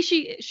 Because to me,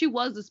 she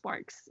was the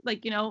Sparks.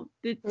 Like, you know,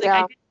 I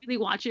didn't really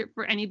watch it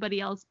for anybody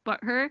else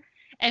but her.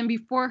 And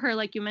before her,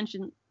 like you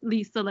mentioned,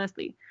 Lisa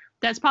Leslie.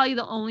 That's probably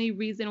the only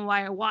reason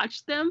why I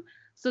watched them.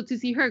 So to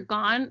see her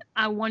gone,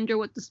 I wonder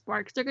what the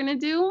Sparks are gonna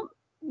do.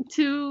 I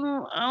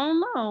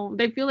don't know.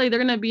 They feel like they're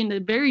gonna be in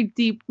a very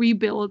deep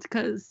rebuild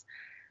because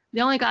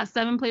they only got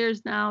 7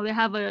 players now. They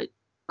have a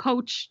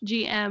coach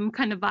GM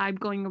kind of vibe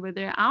going over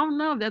there. I don't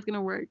know if that's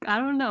gonna work. I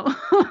don't know.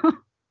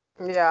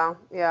 Yeah.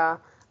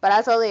 But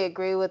I totally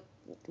agree with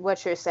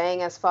what you're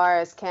saying as far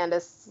as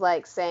Candace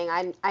like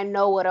saying I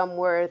know what I'm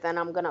worth and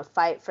I'm gonna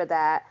fight for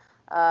that.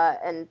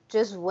 And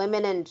just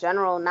women in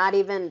general, not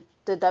even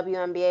the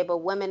WNBA, but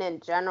women in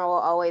general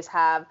always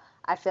have,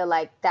 I feel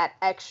like, that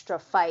extra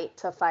fight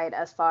to fight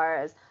as far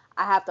as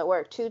I have to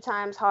work 2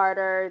 times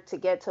harder to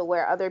get to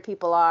where other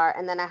people are,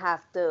 and then I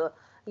have to,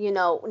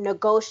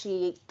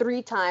 negotiate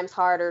 3 times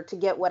harder to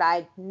get what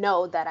I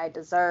know that I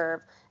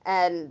deserve.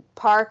 And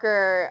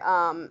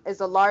Parker is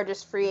the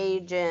largest free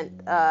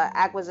agent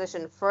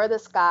acquisition for the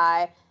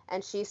Sky,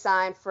 and she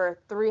signed for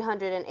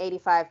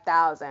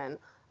 $385,000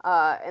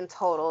 in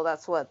total.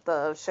 That's what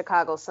the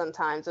Chicago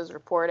Sun-Times is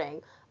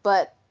reporting.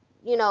 But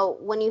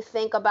when you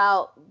think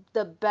about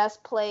the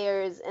best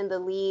players in the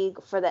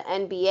league for the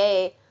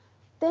NBA,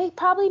 they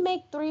probably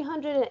make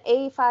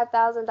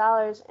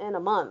 $385,000 in a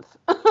month,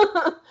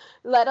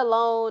 let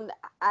alone,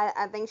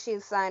 I think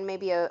she's signed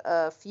maybe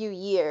a few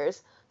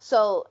years.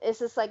 So it's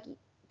just like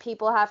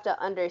people have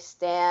to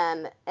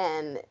understand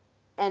and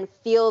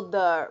feel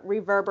the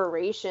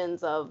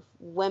reverberations of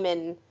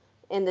women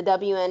in the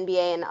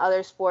WNBA and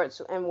other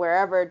sports and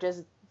wherever,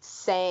 just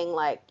saying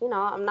like,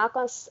 I'm not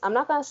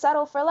gonna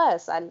settle for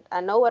less.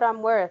 I know what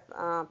I'm worth.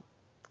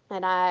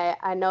 And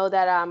I know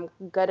that I'm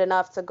good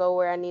enough to go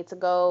where I need to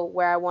go,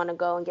 where I want to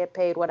go, and get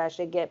paid what I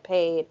should get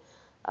paid,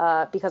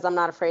 because I'm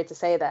not afraid to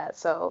say that.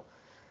 So,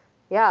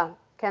 yeah,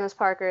 Candace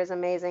Parker is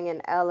amazing,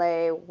 and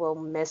LA will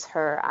miss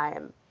her. I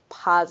am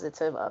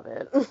positive of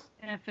it.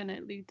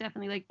 Definitely.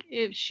 Like,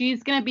 if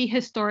she's gonna be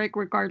historic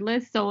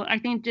regardless. So I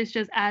think this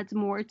just adds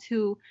more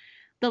to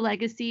the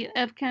legacy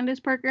of Candace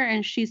Parker,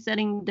 and she's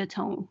setting the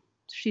tone.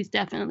 She's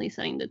definitely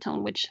setting the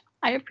tone, which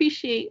I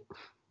appreciate.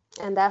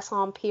 And that's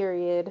on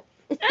period.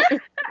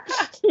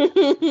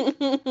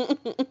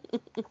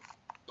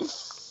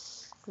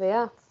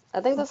 Yeah,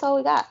 I think that's all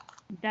we got.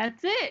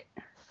 That's it.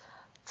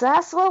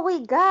 That's what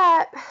we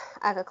got.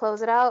 I could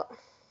close it out.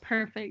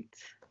 Perfect.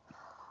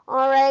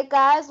 All right,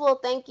 guys. Well,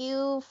 thank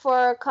you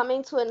for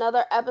coming to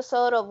another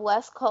episode of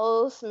West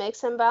Coast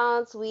Mix and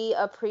Bounce. We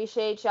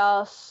appreciate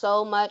y'all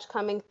so much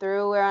coming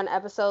through. We're on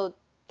episode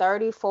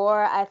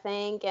 34, I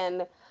think.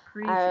 And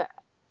I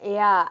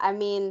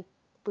mean,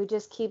 we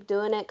just keep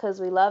doing it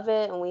because we love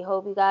it, and we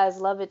hope you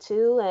guys love it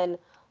too. And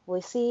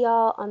we'll see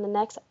y'all on the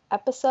next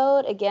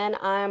episode. Again,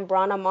 I'm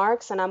Brana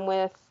Marks, and I'm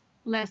with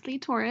Leslie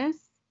Torres.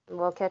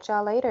 We'll catch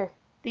y'all later.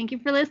 Thank you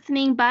for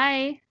listening.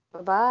 Bye.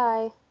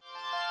 Bye-bye.